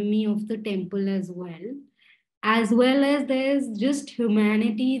economy of the temple as well as there's just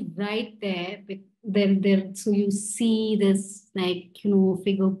humanity right there. So you see this, like,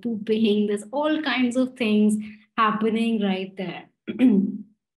 figure pooping, there's all kinds of things happening right there.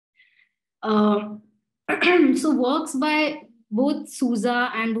 uh, so works by both Souza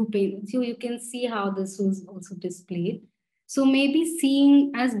and Bhupen. So you can see how this was also displayed. So maybe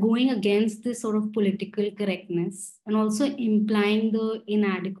seen as going against this sort of political correctness and also implying the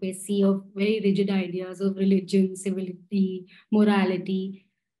inadequacy of very rigid ideas of religion, civility, morality,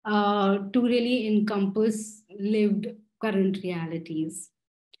 to really encompass lived current realities.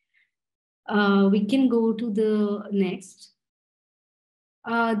 We can go to the next.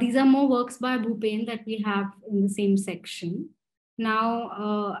 These are more works by Bhupen that we have in the same section.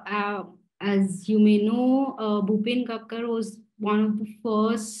 Now, as you may know, Bhupen Kakkar was one of the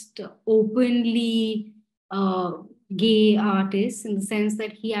first openly gay artists, in the sense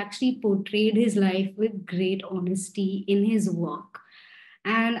that he actually portrayed his life with great honesty in his work.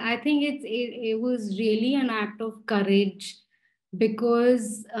 And I think it was really an act of courage,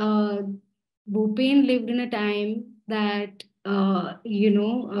 because Bhupen lived in a time that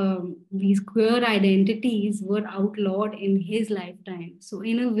these queer identities were outlawed in his lifetime. So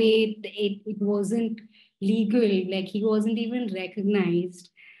in a way, it wasn't legal, like he wasn't even recognized,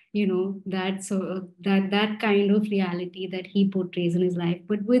 that kind of reality that he portrays in his life,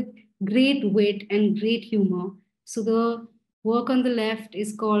 but with great wit and great humor. So the work on the left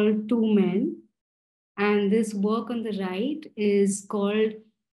is called Two Men, and this work on the right is called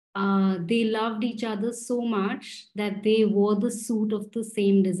They Loved Each Other So Much That They Wore the Suit of the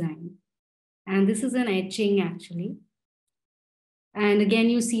Same Design. And this is an etching, actually. And again,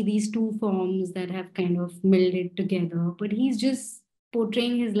 you see these two forms that have kind of melded together, but he's just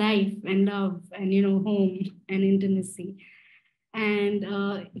portraying his life and love and, home and intimacy. And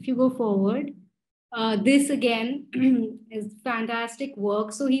if you go forward, this again is fantastic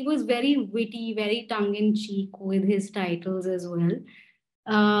work. So he was very witty, very tongue-in-cheek with his titles as well.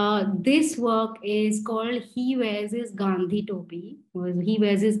 This work is called He Wears His Gandhi Topi, or He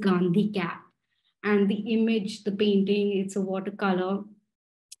Wears His Gandhi Cap. And the image, the painting, it's a watercolor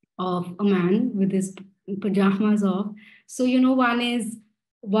of a man with his pajamas off. So,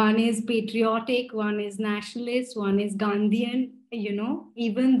 one is patriotic, one is nationalist, one is Gandhian,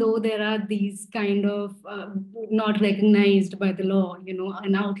 even though there are these kind of not recognized by the law,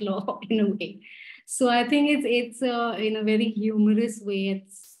 an outlaw in a way. So I think it's in a very humorous way.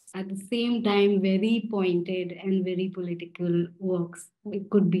 It's at the same time very pointed and very political works. It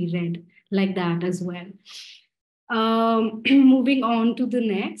could be read like that as well. Moving on to the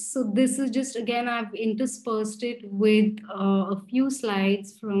next. So this is just, again, I've interspersed it with a few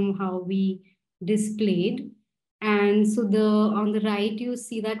slides from how we displayed. And so on the right, you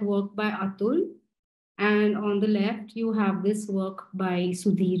see that work by Atul. And on the left, you have this work by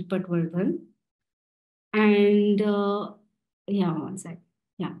Sudhir Patwardhan. And yeah, one sec.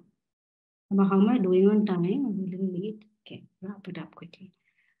 Yeah. How am I doing on time? I'm a little late. Okay, wrap it up quickly.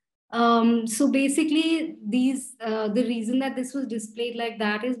 So basically, the reason that this was displayed like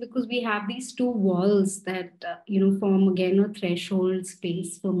that is because we have these two walls that form again a threshold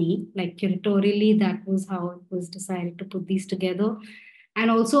space for me. Like curatorially, that was how it was decided to put these together. And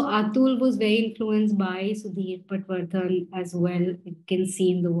also Atul was very influenced by Sudhir Patwardhan as well. You can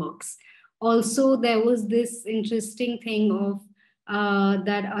see in the works. Also, there was this interesting thing of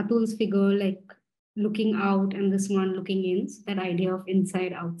that Atul's figure, like looking out and this one looking in. So that idea of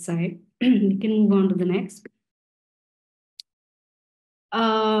inside, outside. We can move on to the next.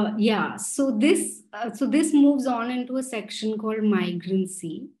 Yeah, so this moves on into a section called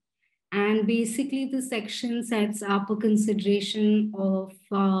migrancy. And basically, the section sets up a consideration of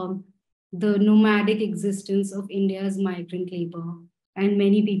the nomadic existence of India's migrant labor and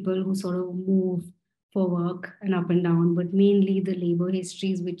many people who sort of move for work and up and down, but mainly the labor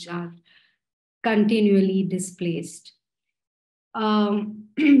histories which are continually displaced.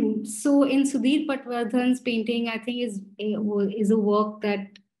 So in Sudhir Patwardhan's painting, I think is a work that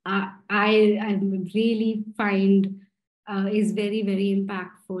I really find is very, very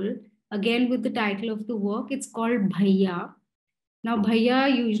impactful. Again, with the title of the work, it's called Bhaiya. Now,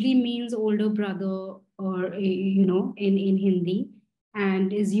 Bhaiya usually means older brother or, in Hindi,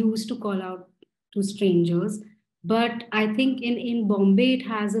 and is used to call out to strangers. But I think in Bombay, it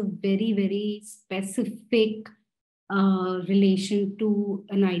has a very, very specific relation to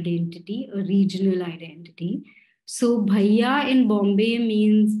an identity, a regional identity. So Bhaiya in Bombay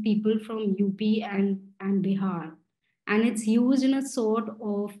means people from UP and Bihar. And it's used in a sort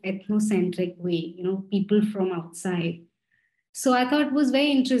of ethnocentric way, people from outside. So I thought it was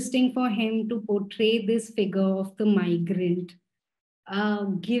very interesting for him to portray this figure of the migrant.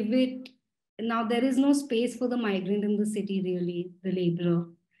 Give it now, there is no space for the migrant in the city, really, the laborer.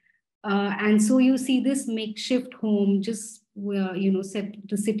 And so you see this makeshift home just where,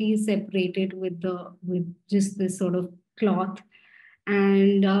 the city is separated with just this sort of cloth.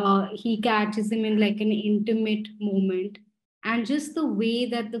 And he catches him in like an intimate moment. And just the way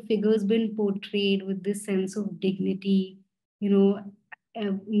that the figure's been portrayed with this sense of dignity, you know,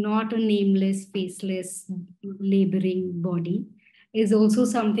 not a nameless, faceless, laboring body is also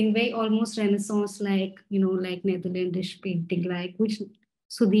something very almost Renaissance like, like Netherlandish painting like, which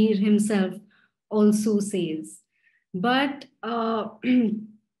Sudhir himself also says. But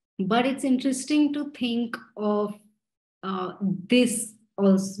but it's interesting to think of this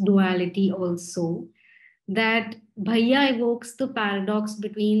also duality also, that Bhaiya evokes the paradox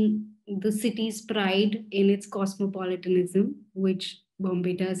between the city's pride in its cosmopolitanism, which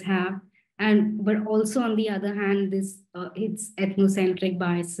Bombay does have, and but also on the other hand, this its ethnocentric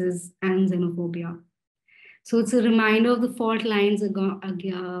biases and xenophobia. So it's a reminder of the fault lines of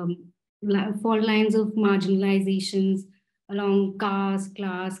marginalizations along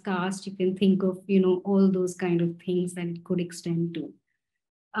caste. You can think of, all those kind of things that it could extend to.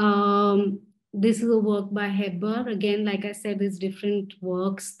 This is a work by Hebbar. Again, like I said, there's different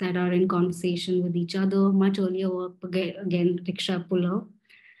works that are in conversation with each other. Much earlier work, again, Rickshaw Puller.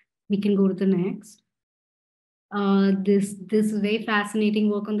 We can go to the next. This very fascinating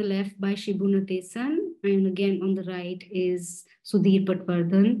work on the left by Shibu Natesan, and again on the right is Sudhir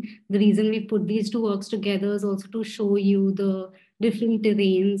Patwardhan. The reason we put these two works together is also to show you the different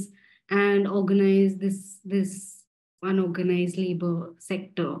terrains and organize this unorganized labor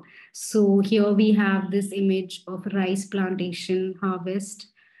sector. So here we have this image of rice plantation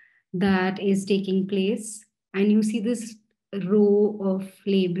harvest that is taking place, and you see this row of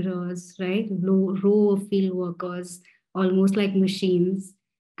laborers, right? Row of field workers, almost like machines.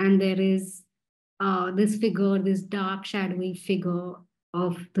 And there is this figure, this dark, shadowy figure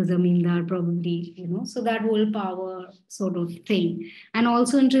of the zamindar, probably, so that whole power sort of thing. And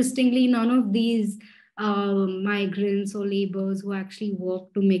also, interestingly, none of these migrants or laborers who actually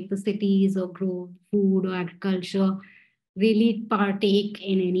work to make the cities or grow food or agriculture really partake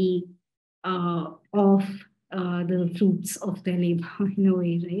in any of the fruits of their labor in a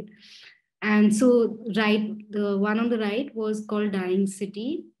way, right? And so, the one on the right was called Dying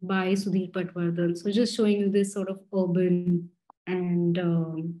City by Sudhir Patwardhan. So, just showing you this sort of urban and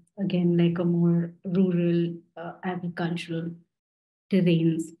again, like a more rural agricultural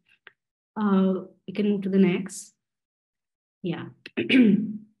terrains. We can move to the next. Yeah.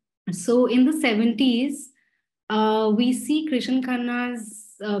 So, in the 70s, we see Krishan Khanna's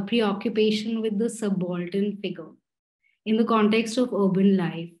preoccupation with the subaltern figure in the context of urban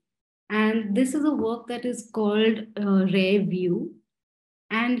life. And this is a work that is called Rare View.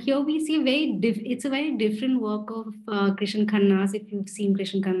 And here we see it's a very different work of Krishan Khanna's, if you've seen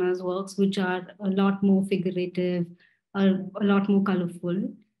Krishan Khanna's works, which are a lot more figurative, a lot more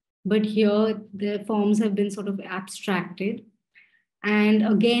colorful. But here the forms have been sort of abstracted. And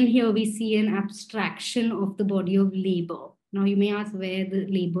again, here we see an abstraction of the body of labor. Now, you may ask where the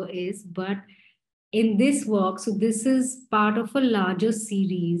labor is, but in this work, so this is part of a larger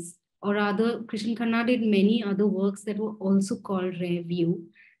series, or rather, Krishan Khanna did many other works that were also called Review.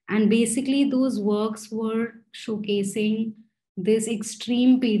 And basically, those works were showcasing this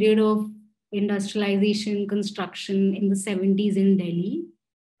extreme period of industrialization, construction in the 70s in Delhi,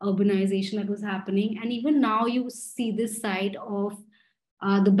 urbanization that was happening. And even now, you see this side of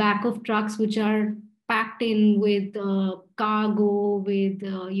the back of trucks, which are packed in with cargo, with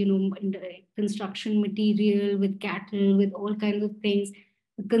construction material, with cattle, with all kinds of things,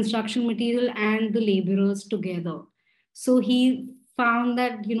 the construction material and the laborers together. So he found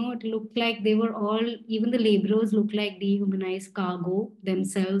that it looked like they were all, even the laborers looked like dehumanized cargo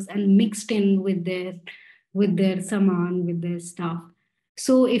themselves and mixed in with their saman, with their stuff.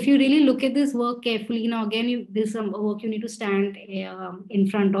 So if you really look at this work carefully, now again, there's some work you need to stand in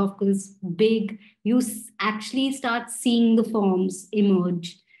front of because it's big. You actually start seeing the forms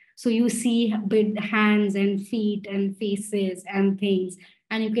emerge. So you see big hands and feet and faces and things.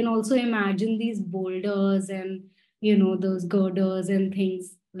 And you can also imagine these boulders and, those girders and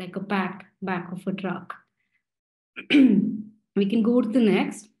things like a back of a truck. We can go to the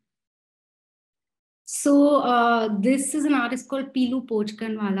next. So this is an artist called Pilu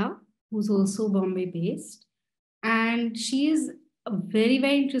Pochkanwala, who's also Bombay based. And she is a very,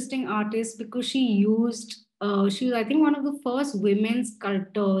 very interesting artist because she used, she was, I think, one of the first women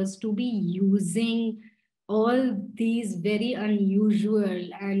sculptors to be using all these very unusual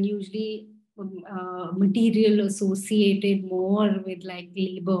and usually material associated more with like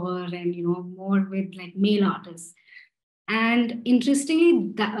labor and, more with like male artists. And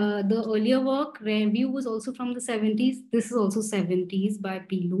interestingly, the earlier work, Review, was also from the 70s. This is also 70s by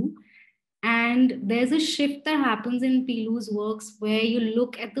Pilu. And there's a shift that happens in Pilu's works where you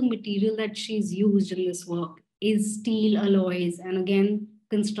look at the material that she's used in this work is steel alloys and again,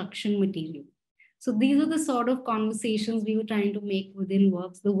 construction material. So these are the sort of conversations we were trying to make within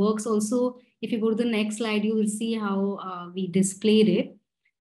works. The works also, if you go to the next slide, you will see how we displayed it.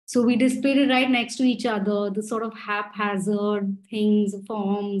 So we displayed it right next to each other, the sort of haphazard things,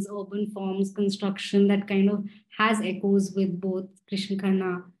 forms, urban forms, construction that kind of has echoes with both Krishan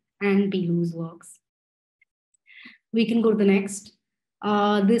Khanna and Pilu's works. We can go to the next.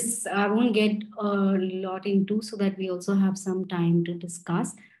 This I won't get a lot into so that we also have some time to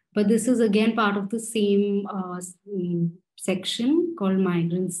discuss. But this is again part of the same section called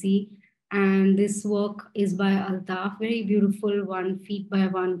Migrancy. And this work is by Altaf, very beautiful 1 feet by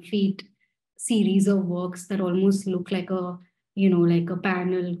 1 feet series of works that almost look like a, like a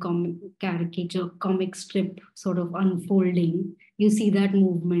panel caricature, comic strip sort of unfolding. You see that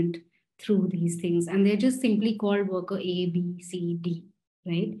movement through these things. And they're just simply called worker A, B, C, D,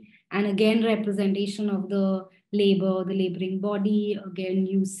 right? And again, representation of the labor, the laboring body. Again,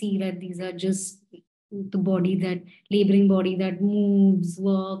 you see that these are just the body that, laboring body that moves,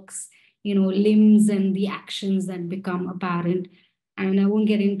 works, limbs and the actions that become apparent. And I won't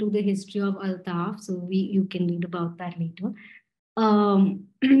get into the history of Altaf, so you can read about that later.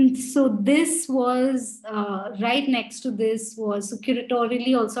 So this was right next to this was, so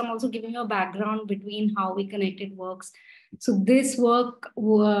curatorially also, I'm also giving you a background between how we connected works. So this work,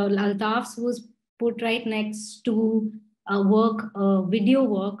 Altaf's, was put right next to a video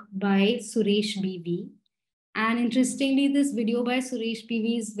work by Suresh BV. And interestingly, this video by Suresh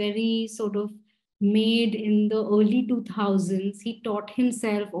PV is very sort of made in the early 2000s. He taught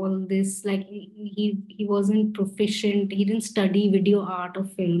himself all this, like he wasn't proficient. He didn't study video art or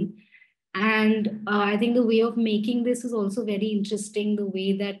film. And I think the way of making this is also very interesting, the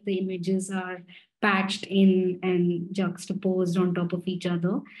way that the images are patched in and juxtaposed on top of each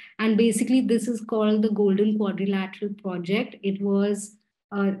other. And basically, this is called the Golden Quadrilateral Project. It was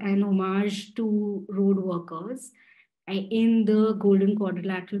an homage to road workers in the Golden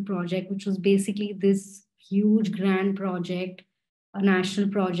Quadrilateral Project, which was basically this huge grand project, a national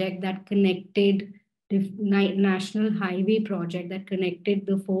project that connected national highway project that connected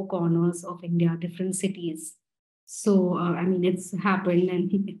the four corners of India, different cities. So, I mean, it's happened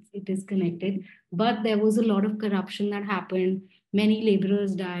and it is connected, but there was a lot of corruption that happened. Many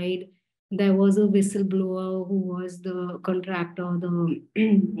laborers died. There was a whistleblower who was the contractor,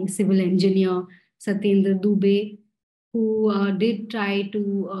 the civil engineer, Satyendra Dubey, who did try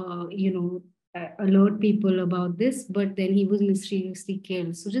to, alert people about this, but then he was mysteriously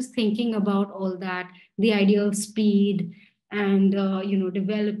killed. So just thinking about all that, the idea of speed and,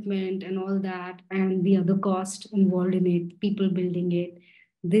 development and all that, and the other cost involved in it, people building it,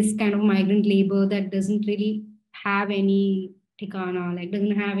 this kind of migrant labor that doesn't really have any tikana, like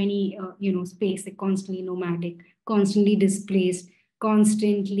doesn't have any, space, like constantly nomadic, constantly displaced.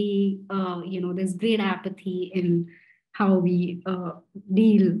 constantly, there's great apathy in how we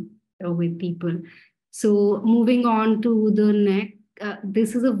deal with people. So moving on to the next,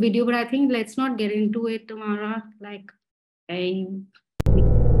 this is a video, but I think let's not get into it, Tamara. Like I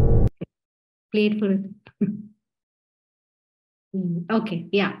played for it. Okay,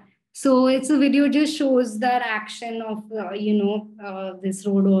 yeah. So it's a video just shows that action of this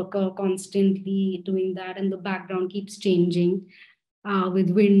road worker constantly doing that, and the background keeps changing with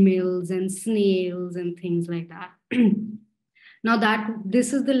windmills and snails and things like that. Now that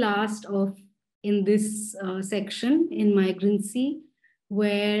this is the last of in this section in migrancy,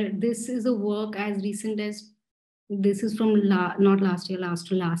 where this is a work as recent as this is from not last year, last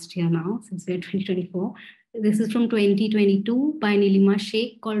to last year now, since we're 2024. This is from 2022 by Nilima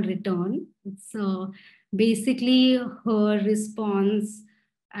Sheikh called Return. It's basically her response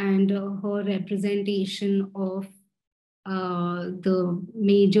and her representation of the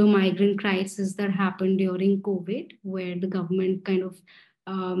major migrant crisis that happened during COVID, where the government kind of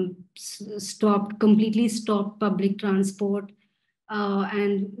completely stopped public transport,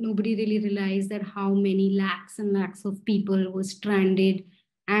 and nobody really realized that how many lakhs and lakhs of people were stranded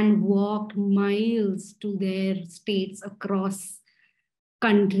and walked miles to their states across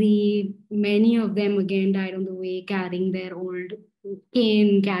country. Many of them again died on the way, carrying their old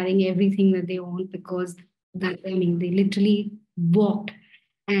cane, carrying everything that they owned, because that, I mean, they literally walked.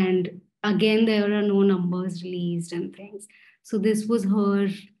 And again, there are no numbers released and things. So this was her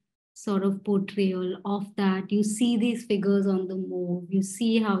sort of portrayal of that. You see these figures on the move, you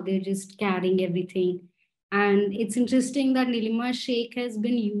see how they're just carrying everything. And it's interesting that Nilima Sheikh has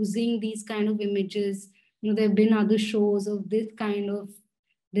been using these kind of images. There have been other shows of this kind of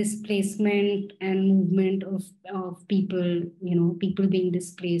displacement and movement of people, people being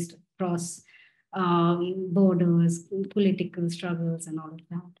displaced across borders, political struggles, and all of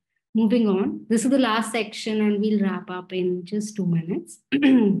that. Moving on, this is the last section, and we'll wrap up in just 2 minutes.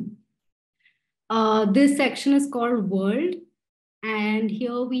 This section is called World, and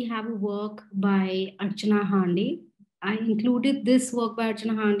here we have a work by Archana Hande. I included this work by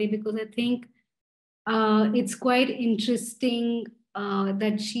Archana Hande because I think it's quite interesting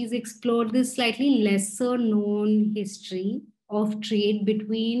that she's explored this slightly lesser known history of trade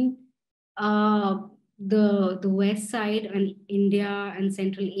between the west side and India and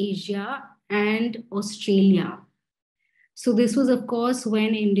Central Asia and Australia. So this was, of course,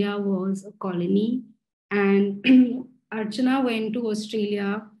 when India was a colony, and Archana went to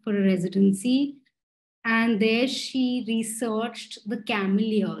Australia for a residency, and there she researched the camel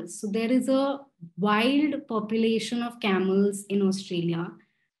years. So there is a wild population of camels in Australia.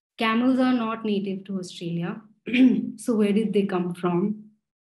 Camels are not native to Australia. So where did they come from?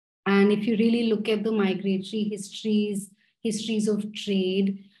 And if you really look at the migratory histories of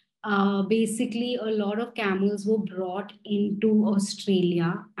trade, basically a lot of camels were brought into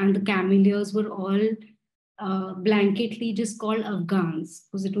Australia, and the cameliers were all blanketly just called Afghans,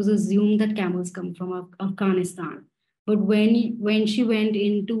 because it was assumed that camels come from Afghanistan. But when she went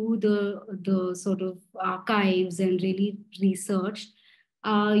into the sort of archives and really researched,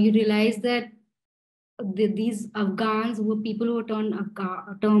 you realize that these Afghans were people who were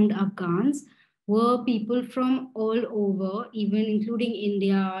termed Afghans, were people from all over, even including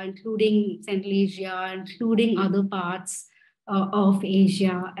India, including Central Asia, including other parts of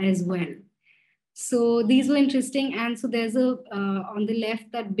Asia as well. So these were interesting. And so there's on the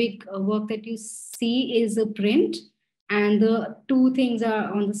left, that big work that you see is a print. And the two things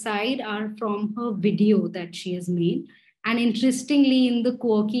are on the side are from her video that she has made. And interestingly, in the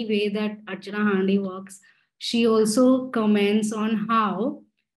quirky way that Archana Hande works, she also comments on how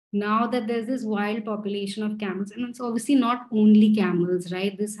now that there's this wild population of camels, and it's obviously not only camels,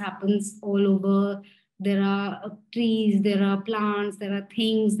 right? This happens all over. There are trees, there are plants, there are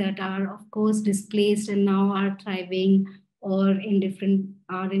things that are, of course, displaced and now are thriving, or are in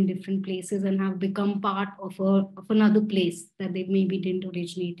different places and have become part of another place that they maybe didn't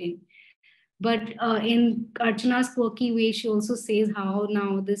originate in. But in Archana's quirky way, she also says how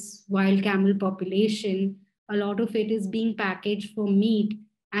now this wild camel population, a lot of it is being packaged for meat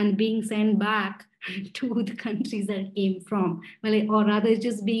and being sent back to the countries that it came from, well, or rather it's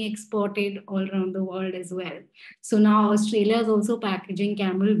just being exported all around the world as well. So now Australia is also packaging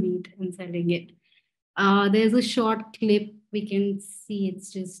camel meat and selling it. There's a short clip we can see.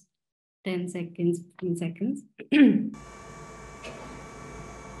 It's just 10 seconds, 15 seconds.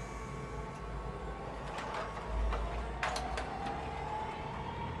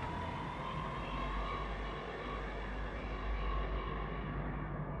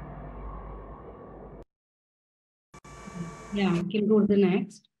 Yeah, we can go to the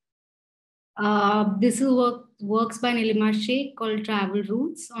next. This is works by Nilima Sheikh called Travel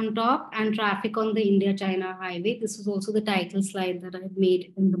Routes on top and Traffic on the India-China Highway. This is also the title slide that I had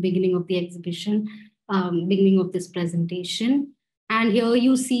made in the beginning of the exhibition, beginning of this presentation. And here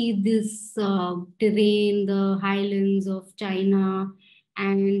you see this terrain, the highlands of China,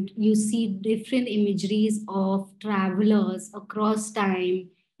 and you see different imageries of travelers across time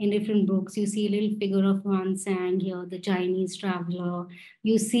in different books. You see a little figure of Huan Sang here, the Chinese traveler.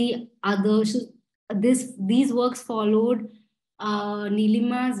 You see others. These works followed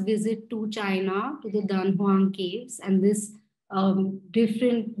Nilima's visit to China, to the Danhuang caves, and this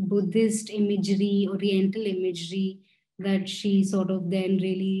different Buddhist imagery, Oriental imagery that she sort of then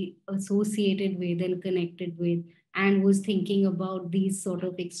really associated with and connected with, and was thinking about these sort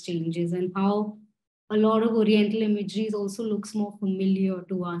of exchanges and how a lot of Oriental imageries also looks more familiar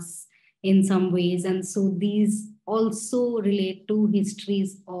to us in some ways. And so these also relate to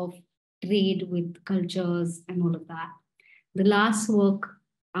histories of trade with cultures and all of that. The last work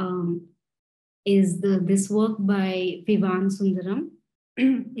is this work by Vivan Sundaram.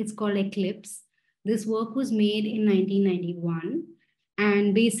 It's called Eclipse. This work was made in 1991,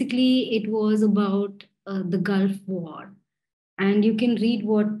 and basically it was about the Gulf War. And you can read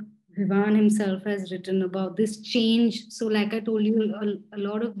what Vivan himself has written about this change. So, like I told you, a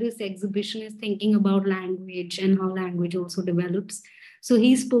lot of this exhibition is thinking about language and how language also develops. So,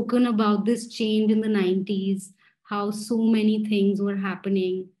 he's spoken about this change in the 90s, how so many things were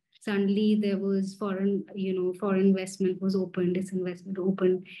happening. Suddenly, there was foreign investment was open, disinvestment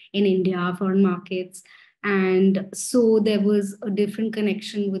open in India, foreign markets. And so, there was a different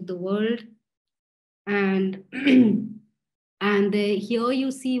connection with the world. And and here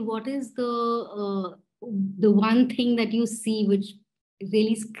you see what is the one thing that you see which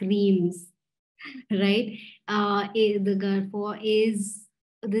really screams, right? The Gulf War is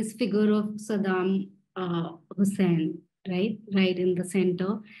this figure of Saddam Hussein, right in the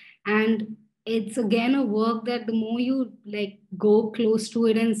center. And it's again a work that the more you like go close to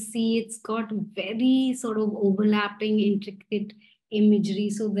it and see, it's got very sort of overlapping, intricate imagery.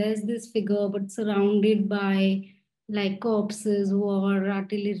 So there's this figure, but surrounded by like corpses, war,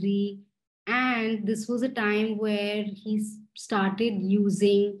 artillery. And this was a time where he started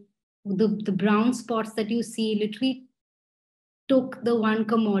using the brown spots that you see literally took the one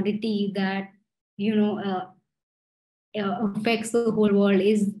commodity that you know affects the whole world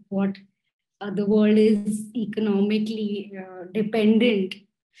is what the world is economically dependent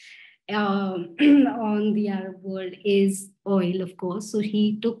on the Arab world is oil, of course. So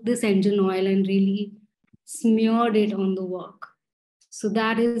he took this engine oil and really smeared it on the work. So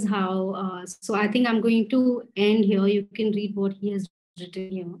that is how. So I think I'm going to end here. You can read what he has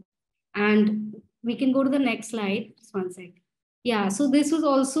written here. And we can go to the next slide. Just one sec. Yeah, so this was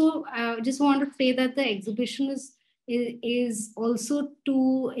also, I just want to say that the exhibition is also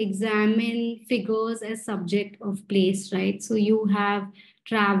to examine figures as subject of place, right? So you have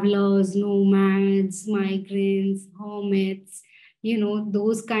travelers, nomads, migrants, hermits,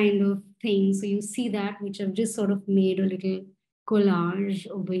 those kind of things. So you see that, which I've just sort of made a little collage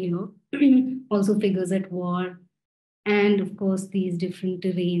over here. Also figures at war, and of course these different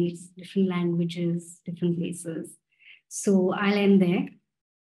terrains, different languages, different places. So I'll end there.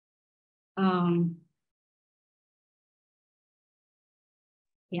 um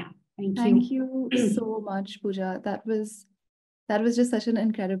yeah, thank you. Thank you so much, Puja. That was just such an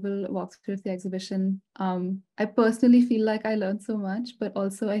incredible walkthrough of the exhibition. I personally feel like I learned so much, but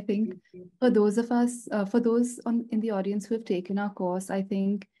also I think for those of us, for those in the audience who have taken our course, I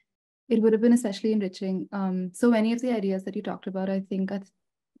think it would have been especially enriching. So many of the ideas that you talked about, I think, are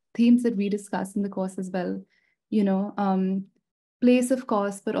themes that we discussed in the course as well. You know, place of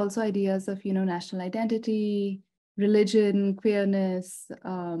course, but also ideas of, national identity, religion, queerness,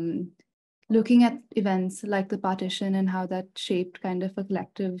 looking at events like the partition and how that shaped kind of a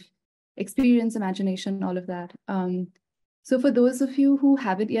collective experience, imagination, all of that. So for those of you who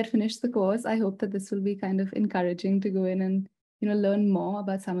haven't yet finished the course, I hope that this will be kind of encouraging to go in and, learn more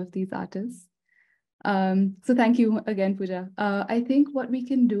about some of these artists. So thank you again, Puja. I think what we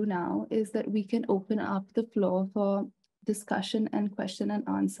can do now is that we can open up the floor for discussion and question and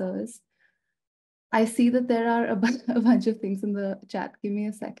answers. I see that there are a bunch of things in the chat. Give me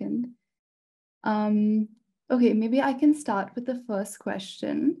a second. Okay, maybe I can start with the first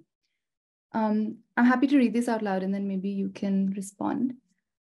question. I'm happy to read this out loud and then maybe you can respond.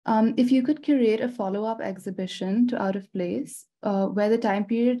 If you could curate a follow-up exhibition to Out of Place, where the time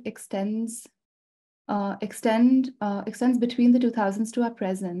period extends extends between the 2000s to our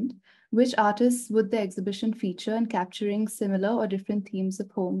present, which artists would the exhibition feature in capturing similar or different themes of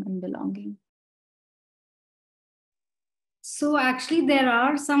home and belonging? So actually, there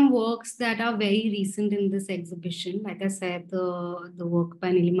are some works that are very recent in this exhibition. Like I said, the work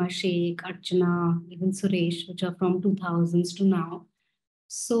by Nilima Sheikh, Archana, even Suresh, which are from 2000s to now.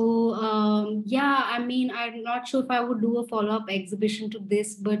 So yeah, I mean, I'm not sure if I would do a follow-up exhibition to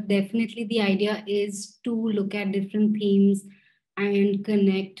this, but definitely the idea is to look at different themes and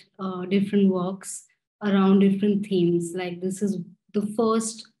connect different works around different themes. Like this is the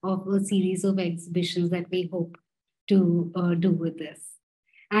first of a series of exhibitions that we hope to do with this.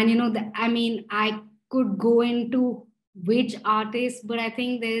 And you know, I mean, I could go into which artist, but I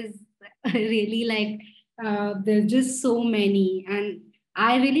think there's really like there's just so many, and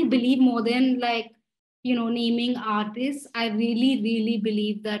I really believe more than like naming artists. I really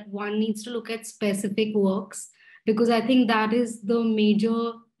believe that one needs to look at specific works, because I think that is the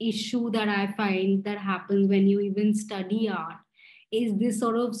major issue that I find that happens when you even study art, is this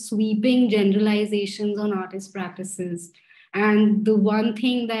sort of sweeping generalizations on artist practices. And the one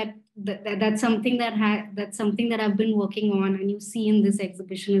thing that's something that's something that I've been working on, and you see in this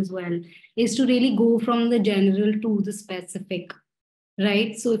exhibition as well, is to really go from the general to the specific,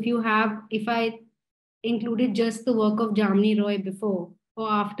 right? So if I included just the work of Jamni Roy before or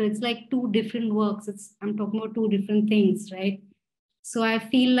after, it's like two different works. I'm talking about two different things, right? So I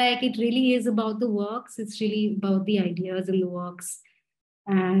feel like it really is about the works. It's really about the ideas in the works.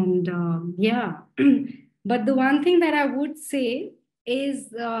 And yeah, but the one thing that I would say is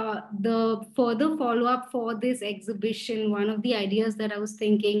the further follow up for this exhibition. One of the ideas that I was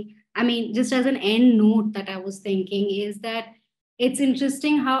thinking, I mean, just as an end note that I was thinking, is that it's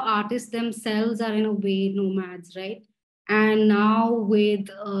interesting how artists themselves are in a way nomads, right? And now with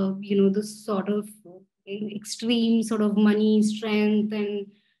this sort of extreme sort of money strength and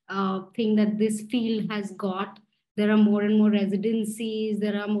thing that this field has got, there are more and more residencies,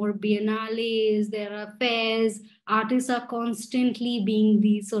 there are more biennales, there are fairs. Artists are constantly being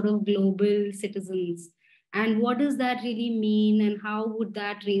these sort of global citizens. And what does that really mean, and how would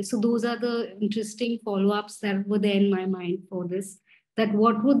that raise? So those are the interesting follow-ups that were there in my mind for this. That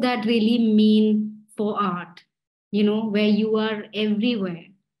what would that really mean for art? Where you are everywhere,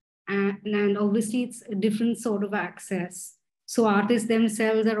 and obviously it's a different sort of access. So artists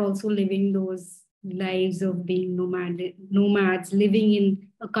themselves are also living those lives of being nomads, living in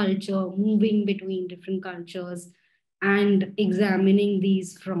a culture, moving between different cultures, and examining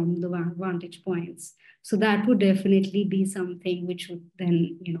these from the vantage points. So that would definitely be something which would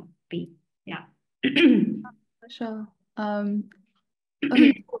then, be, yeah. Sure.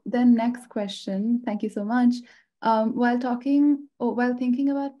 Okay, then next question. Thank you so much. While thinking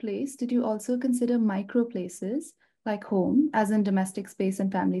about place, did you also consider micro places like home, as in domestic space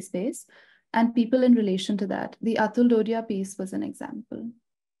and family space, and people in relation to that? The Atul Dodia piece was an example.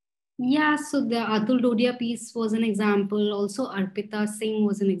 Yeah, so the Atul Dodia piece was an example. Also, Arpita Singh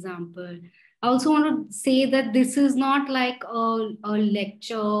was an example. I also want to say that this is not like a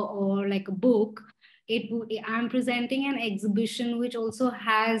lecture or like a book. I'm presenting an exhibition which also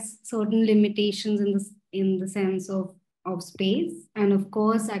has certain limitations in the sense of space, and of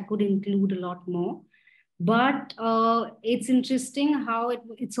course, I could include a lot more. But it's interesting how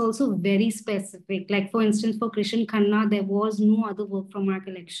it's also very specific. Like, for instance, for Krishan Khanna, there was no other work from our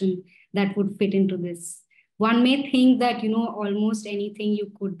collection that would fit into this. One may think that, almost anything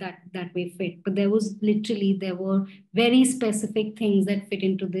you could that way fit, but there were very specific things that fit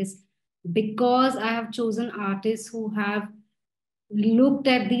into this, because I have chosen artists who have looked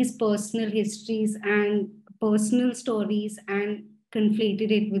at these personal histories and personal stories and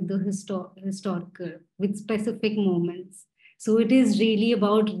conflated it with the historical, with specific moments. So it is really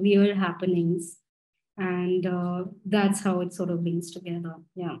about real happenings. And that's how it sort of links together.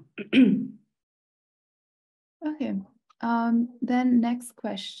 Yeah. Okay. Then next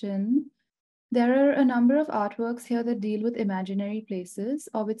question. There are a number of artworks here that deal with imaginary places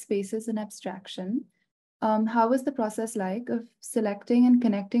or with spaces in abstraction. How was the process like of selecting and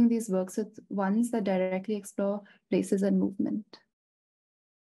connecting these works with ones that directly explore places and movement?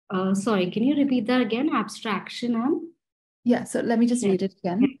 Sorry, can you repeat that again? Abstraction and? Yeah, so let me just read it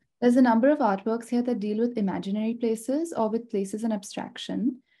again. There's a number of artworks here that deal with imaginary places or with places in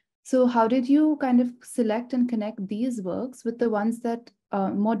abstraction. So how did you kind of select and connect these works with the ones that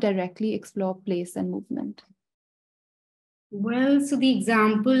more directly explore place and movement? Well, so the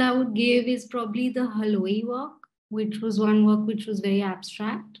example I would give is probably the Haloi work, which was one work which was very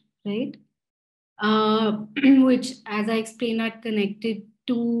abstract, right? Which, as I explained, are connected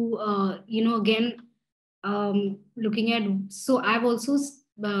to, again, looking at, so I've also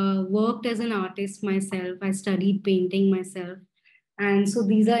worked as an artist myself. I studied painting myself. And so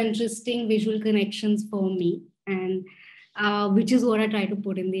these are interesting visual connections for me. And which is what I try to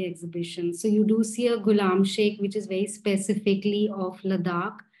put in the exhibition. So you do see a Gulam Sheikh, which is very specifically of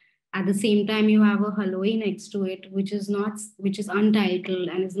Ladakh. At the same time, you have a Haloi next to it, which is untitled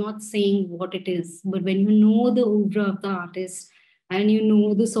and is not saying what it is. But when you know the oeuvre of the artist and you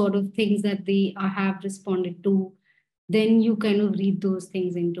know the sort of things that they have responded to, then you kind of read those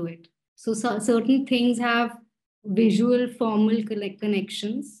things into it. So, certain things have visual formal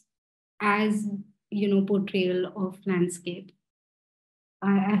connections as, portrayal of landscape.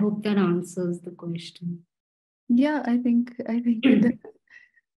 I hope that answers the question. Yeah, I think it does.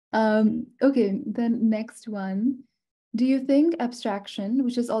 Okay, then next one. Do you think abstraction,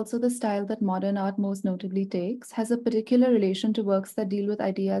 which is also the style that modern art most notably takes, has a particular relation to works that deal with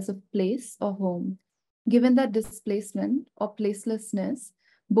ideas of place or home? Given that displacement or placelessness,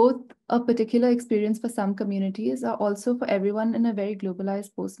 both a particular experience for some communities are also for everyone in a very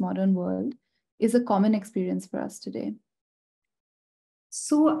globalized postmodern world, is a common experience for us today.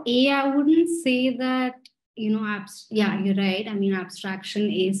 So, I wouldn't say that, yeah, you're right. I mean, abstraction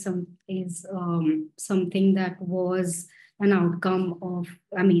is something that was an outcome of,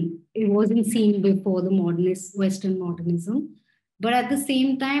 I mean, it wasn't seen before the modernist Western modernism. But at the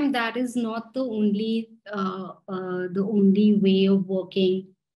same time, that is not the only way of working.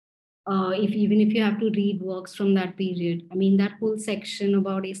 If even if you have to read works from that period, I mean, that whole section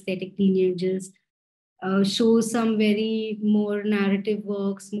about aesthetic lineages shows some very more narrative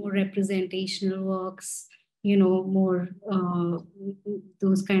works, more representational works, more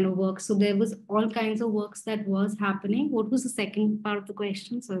those kind of works. So there was all kinds of works that was happening. What was the second part of the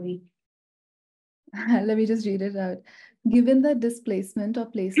question? Sorry. Let me just read it out. Given that displacement or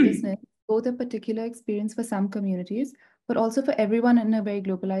placelessness, both a particular experience for some communities, but also for everyone in a very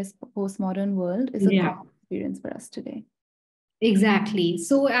globalized postmodern world, is a Yeah. common experience for us today. Exactly.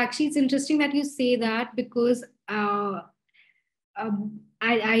 So actually, it's interesting that you say that because I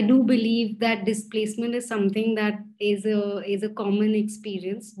do believe that displacement is something that is a common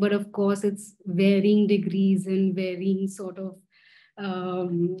experience, but of course, it's varying degrees and varying sort of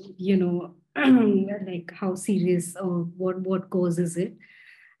like how serious or what causes it.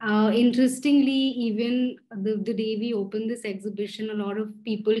 Interestingly, even the day we opened this exhibition, a lot of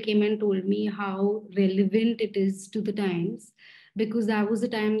people came and told me how relevant it is to the times, because that was the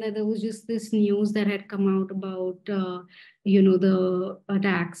time that there was just this news that had come out about, the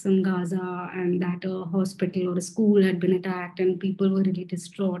attacks in Gaza, and that a hospital or a school had been attacked, and people were really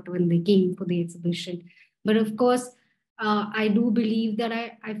distraught when they came for the exhibition. But of course, I do believe that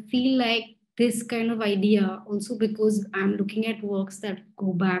I feel like this kind of idea also, because I'm looking at works that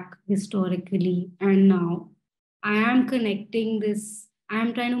go back historically and now, I am connecting this,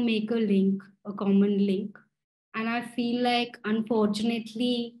 I'm trying to make a link, a common link. And I feel like,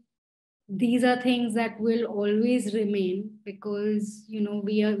 unfortunately, these are things that will always remain, because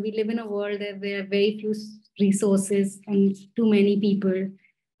we live in a world that there are very few resources and too many people,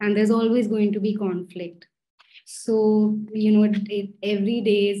 and there's always going to be conflict. So, every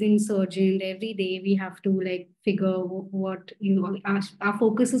day is insurgent. Every day we have to like figure what, our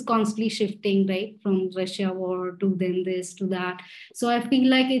focus is constantly shifting, right? From Russia war to then this to that. So I feel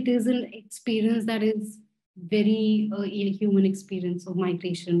like it is an experience that is very a human experience of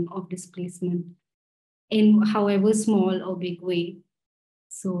migration, of displacement, in however small or big way.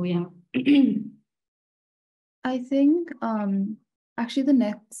 So, yeah. I think actually the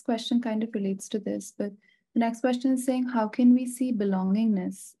next question kind of relates to this, but the next question is saying, how can we see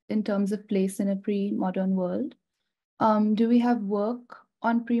belongingness in terms of place in a pre-modern world? Do we have work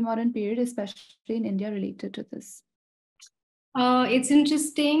on pre-modern period, especially in India, related to this? It's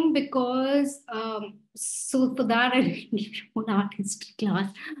interesting because so for that I didn't give you an art history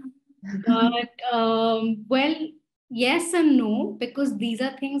class, but well, yes and no, because these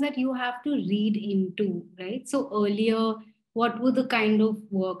are things that you have to read into, right? So earlier, what were the kind of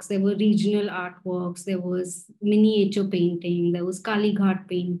works? There were regional artworks, there was miniature painting, there was Kali Ghat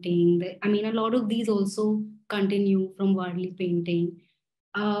painting. I mean, a lot of these also continue from Warli painting.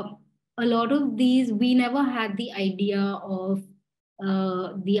 Uh, a lot of these, we never had the idea of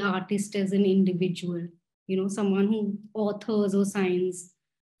the artist as an individual, someone who authors or signs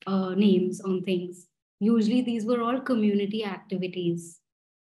names on things. Usually, these were all community activities.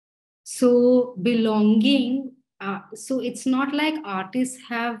 So, belonging, so it's not like artists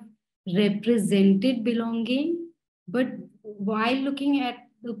have represented belonging, but while looking at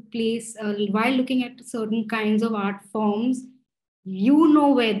the place, while looking at certain kinds of art forms, you know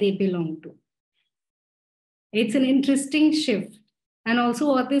where they belong to. It's an interesting shift. And also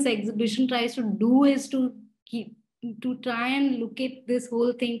what this exhibition tries to do is to try and look at this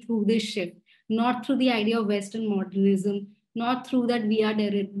whole thing through this shift, not through the idea of Western modernism, not through that we are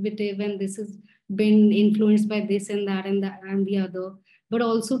derivative and this has been influenced by this and that and that and the other, but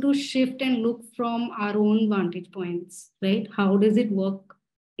also to shift and look from our own vantage points, right? How does it work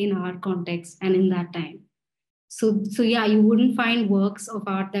in our context and in that time? So yeah, you wouldn't find works of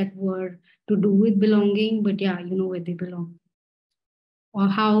art that were to do with belonging, but yeah, you know where they belong or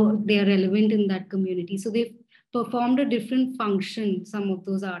how they are relevant in that community. So they've performed a different function, some of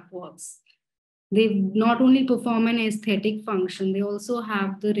those artworks. They not only perform an aesthetic function, they also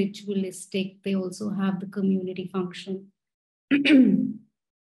have the ritualistic, they also have the community function.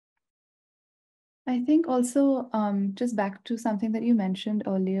 I think also, just back to something that you mentioned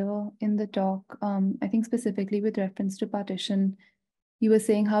earlier in the talk, I think specifically with reference to partition, you were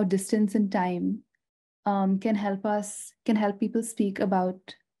saying how distance and time can help people speak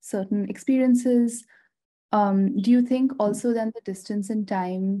about certain experiences. Do you think also then the distance and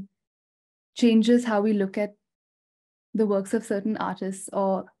time changes how we look at the works of certain artists,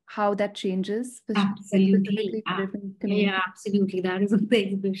 or how that changes Absolutely. specifically for different Yeah, communities? absolutely. That is what the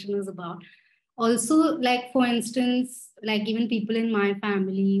exhibition is about. Also, like for instance, like even people in my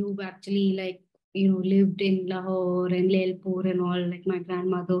family who've actually like, lived in Lahore and Lelpur and all, like my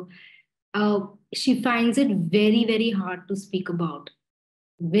grandmother, she finds it very, very hard to speak about.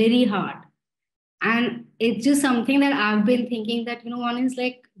 Very hard. And it's just something that I've been thinking that, one is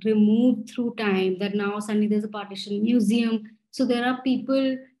like removed through time, that now suddenly there's a partition museum. So there are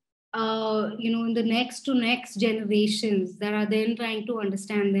people, in the next to next generations that are then trying to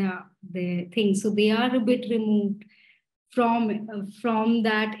understand their things. So they are a bit removed from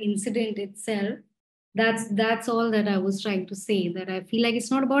that incident itself. That's all that I was trying to say, that I feel like it's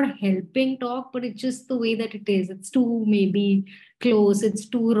not about helping talk, but it's just the way that it is. It's too maybe close, it's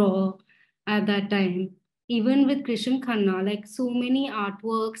too raw at that time. Even with Krishan Khanna, like so many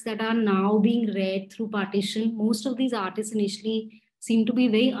artworks that are now being read through partition, most of these artists initially seem to be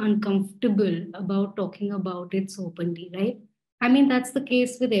very uncomfortable about talking about it so openly, right? I mean, that's the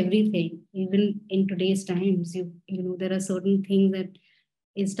case with everything. Even in today's times, there are certain things that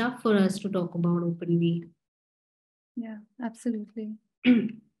is tough for us to talk about openly. Yeah, absolutely.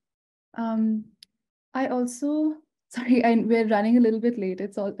 I also, sorry, we're running a little bit late.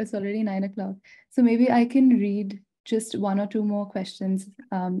 It's already 9 o'clock. So maybe I can read just one or two more questions,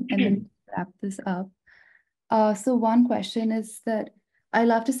 and then wrap this up. So one question is that I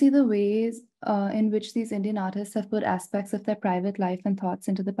love to see the ways in which these Indian artists have put aspects of their private life and thoughts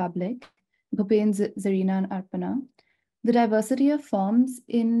into the public. Bhupen, Zarina, and Arpana. The diversity of forms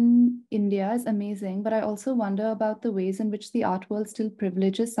in India is amazing, but I also wonder about the ways in which the art world still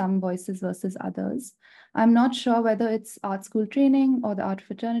privileges some voices versus others. I'm not sure whether it's art school training or the art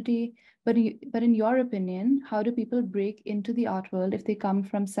fraternity, but in your opinion, how do people break into the art world if they come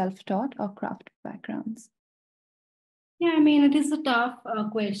from self-taught or craft backgrounds? Yeah, I mean, it is a tough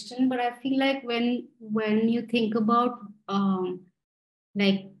question, but I feel like when you think about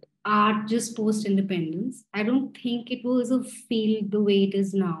like art just post independence, I don't think it was a field the way it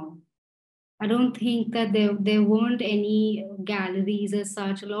is now. I don't think that there weren't any galleries as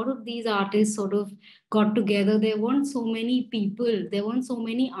such. A lot of these artists sort of got together. There weren't so many people. There weren't so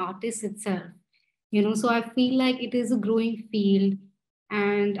many artists itself. So I feel like it is a growing field.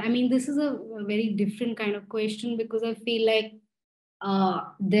 And I mean, this is a very different kind of question because I feel like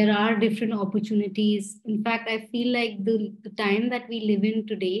there are different opportunities. In fact, I feel like the time that we live in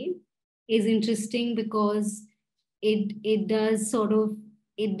today is interesting because it does sort of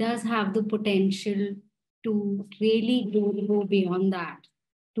it does have the potential to really go beyond that,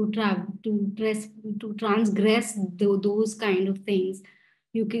 to travel to transgress those kind of things.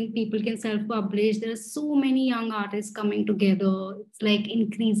 People can self-publish. There are so many young artists coming together. It's like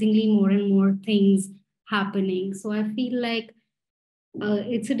increasingly more and more things happening. So I feel like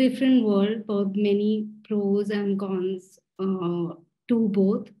it's a different world for many pros and cons to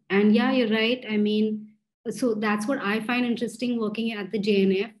both. And yeah, you're right. I mean, so that's what I find interesting working at the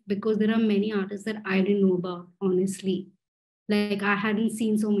JNF, because there are many artists that I didn't know about, honestly. Like I hadn't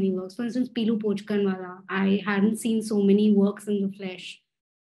seen so many works. For instance, Pilu Pochkanwala, I hadn't seen so many works in the flesh.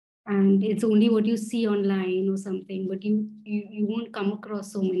 And it's only what you see online or something, but you won't come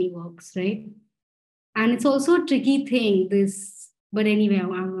across so many works, right? And it's also a tricky thing, this, but anyway,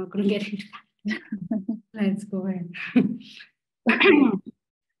 I'm not going to get into that. Let's go ahead.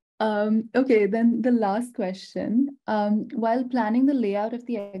 Okay, then the last question. While planning the layout of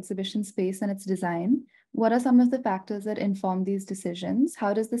the exhibition space and its design, What are some of the factors that inform these decisions?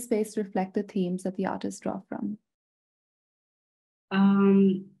 How does the space reflect the themes that the artists draw from?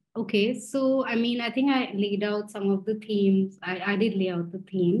 Okay, so I mean, I think I laid out some of the themes. I did lay out the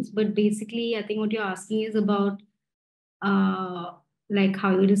themes, but basically, I think what you're asking is about uh like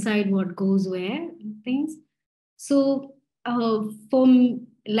how you decide what goes where, things. So,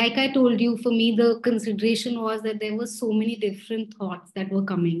 like I told you, for me, the consideration was that there were so many different thoughts that were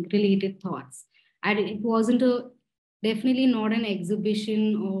coming, related thoughts. And it wasn't definitely not an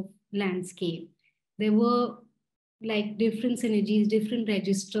exhibition of landscape. There were like different synergies, different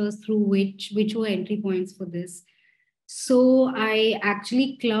registers through which were entry points for this. So I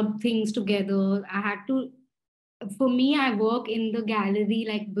actually clubbed things together. I had to, for me, I work in the gallery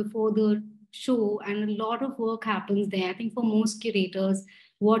like before the show, and a lot of work happens there. I think for most curators,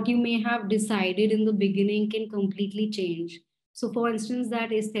 what you may have decided in the beginning can completely change. So, for instance,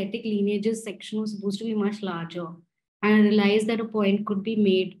 that aesthetic lineages section was supposed to be much larger. And I realized that a point could be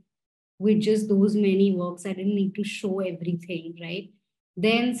made with just those many works. I didn't need to show everything, right?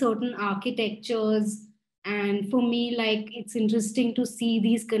 Then certain architectures, and for me, like it's interesting to see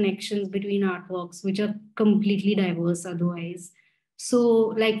these connections between artworks, which are completely diverse otherwise.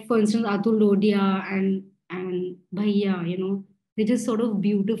 So, like for instance, Atul Lodia and Bhaiya, they just sort of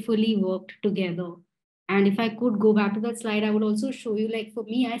beautifully worked together. And if I could go back to that slide, I would also show you, like for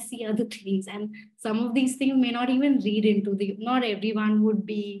me, I see other things, and some of these things may not even read into the. Not everyone would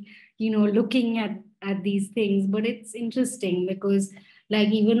be looking at these things, but it's interesting because like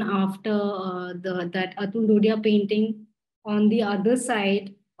even after the that Atul Dodia painting, on the other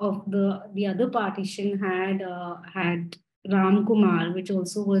side of the other partition had Ram Kumar, which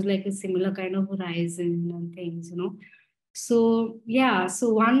also was like a similar kind of horizon and things. So yeah,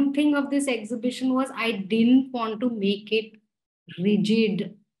 so one thing of this exhibition was I didn't want to make it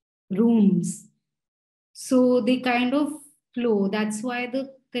rigid rooms, so they kind of flow. That's why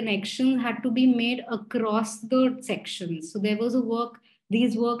the connection had to be made across the sections. So there was a work,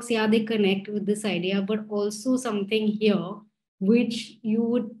 these works, yeah, they connect with this idea, but also something here which you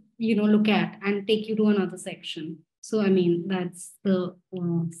would, look at and take you to another section. So, I mean, that's the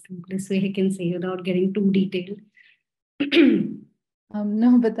simplest way I can say without getting too detailed.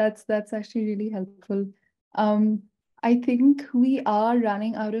 No, but that's actually really helpful. I think we are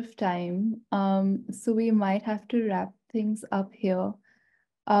running out of time, so we might have to wrap things up here.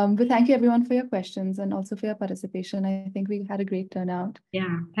 But thank you everyone for your questions and also for your participation. I think we had a great turnout.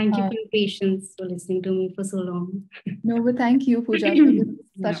 Yeah, thank you for your patience for listening to me for so long. No, but thank you, Puja, because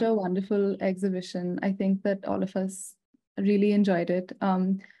it's Yeah. such a wonderful exhibition. I think that all of us really enjoyed it.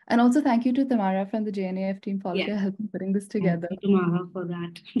 And also thank you to Tamara from the JNAF team for all of your help in putting this together. Thank you, Tamara, for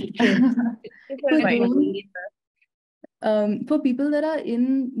that. For people that are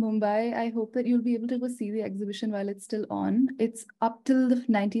in Mumbai, I hope that you'll be able to go see the exhibition while it's still on. It's up till the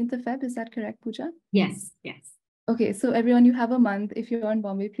 19th of Feb. Is that correct, Puja? Yes, yes. Okay, so everyone, you have a month. If you're in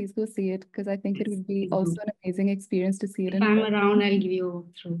Bombay, please go see it because I think it would be also an amazing experience to see it if in I'm person. around, I'll give you a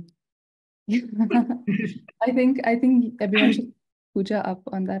walkthrough. I think everyone should Puja up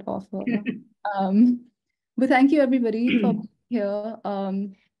on that offer. But thank you everybody for being here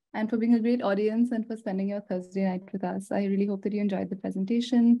and for being a great audience and for spending your Thursday night with us. I really hope that you enjoyed the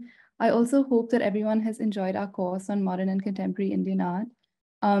presentation. I also hope that everyone has enjoyed our course on modern and contemporary Indian art.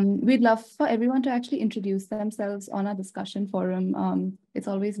 We'd love for everyone to actually introduce themselves on our discussion forum. It's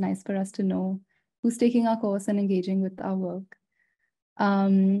always nice for us to know who's taking our course and engaging with our work.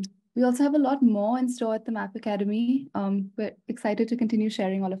 We also have a lot more in store at the MAP Academy. We're excited to continue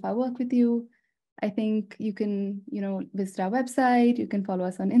sharing all of our work with you. I think you can, visit our website, you can follow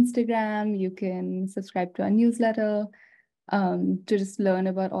us on Instagram, you can subscribe to our newsletter to just learn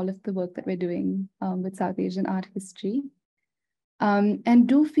about all of the work that we're doing with South Asian art history. And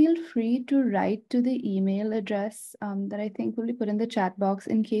do feel free to write to the email address that I think will be put in the chat box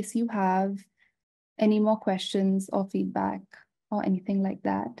in case you have any more questions or feedback or anything like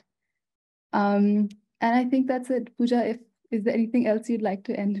that. And I think that's it. Puja, is there anything else you'd like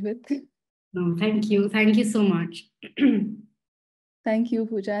to end with? No, thank you. Thank you so much. Thank you,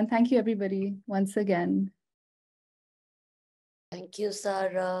 Puja, and thank you everybody once again. Thank you,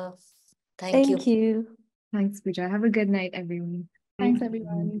 Sarah. Thank you. Thanks, Puja. Have a good night, everyone. Thanks,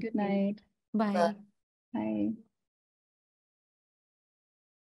 everyone. Good night. Bye. Bye.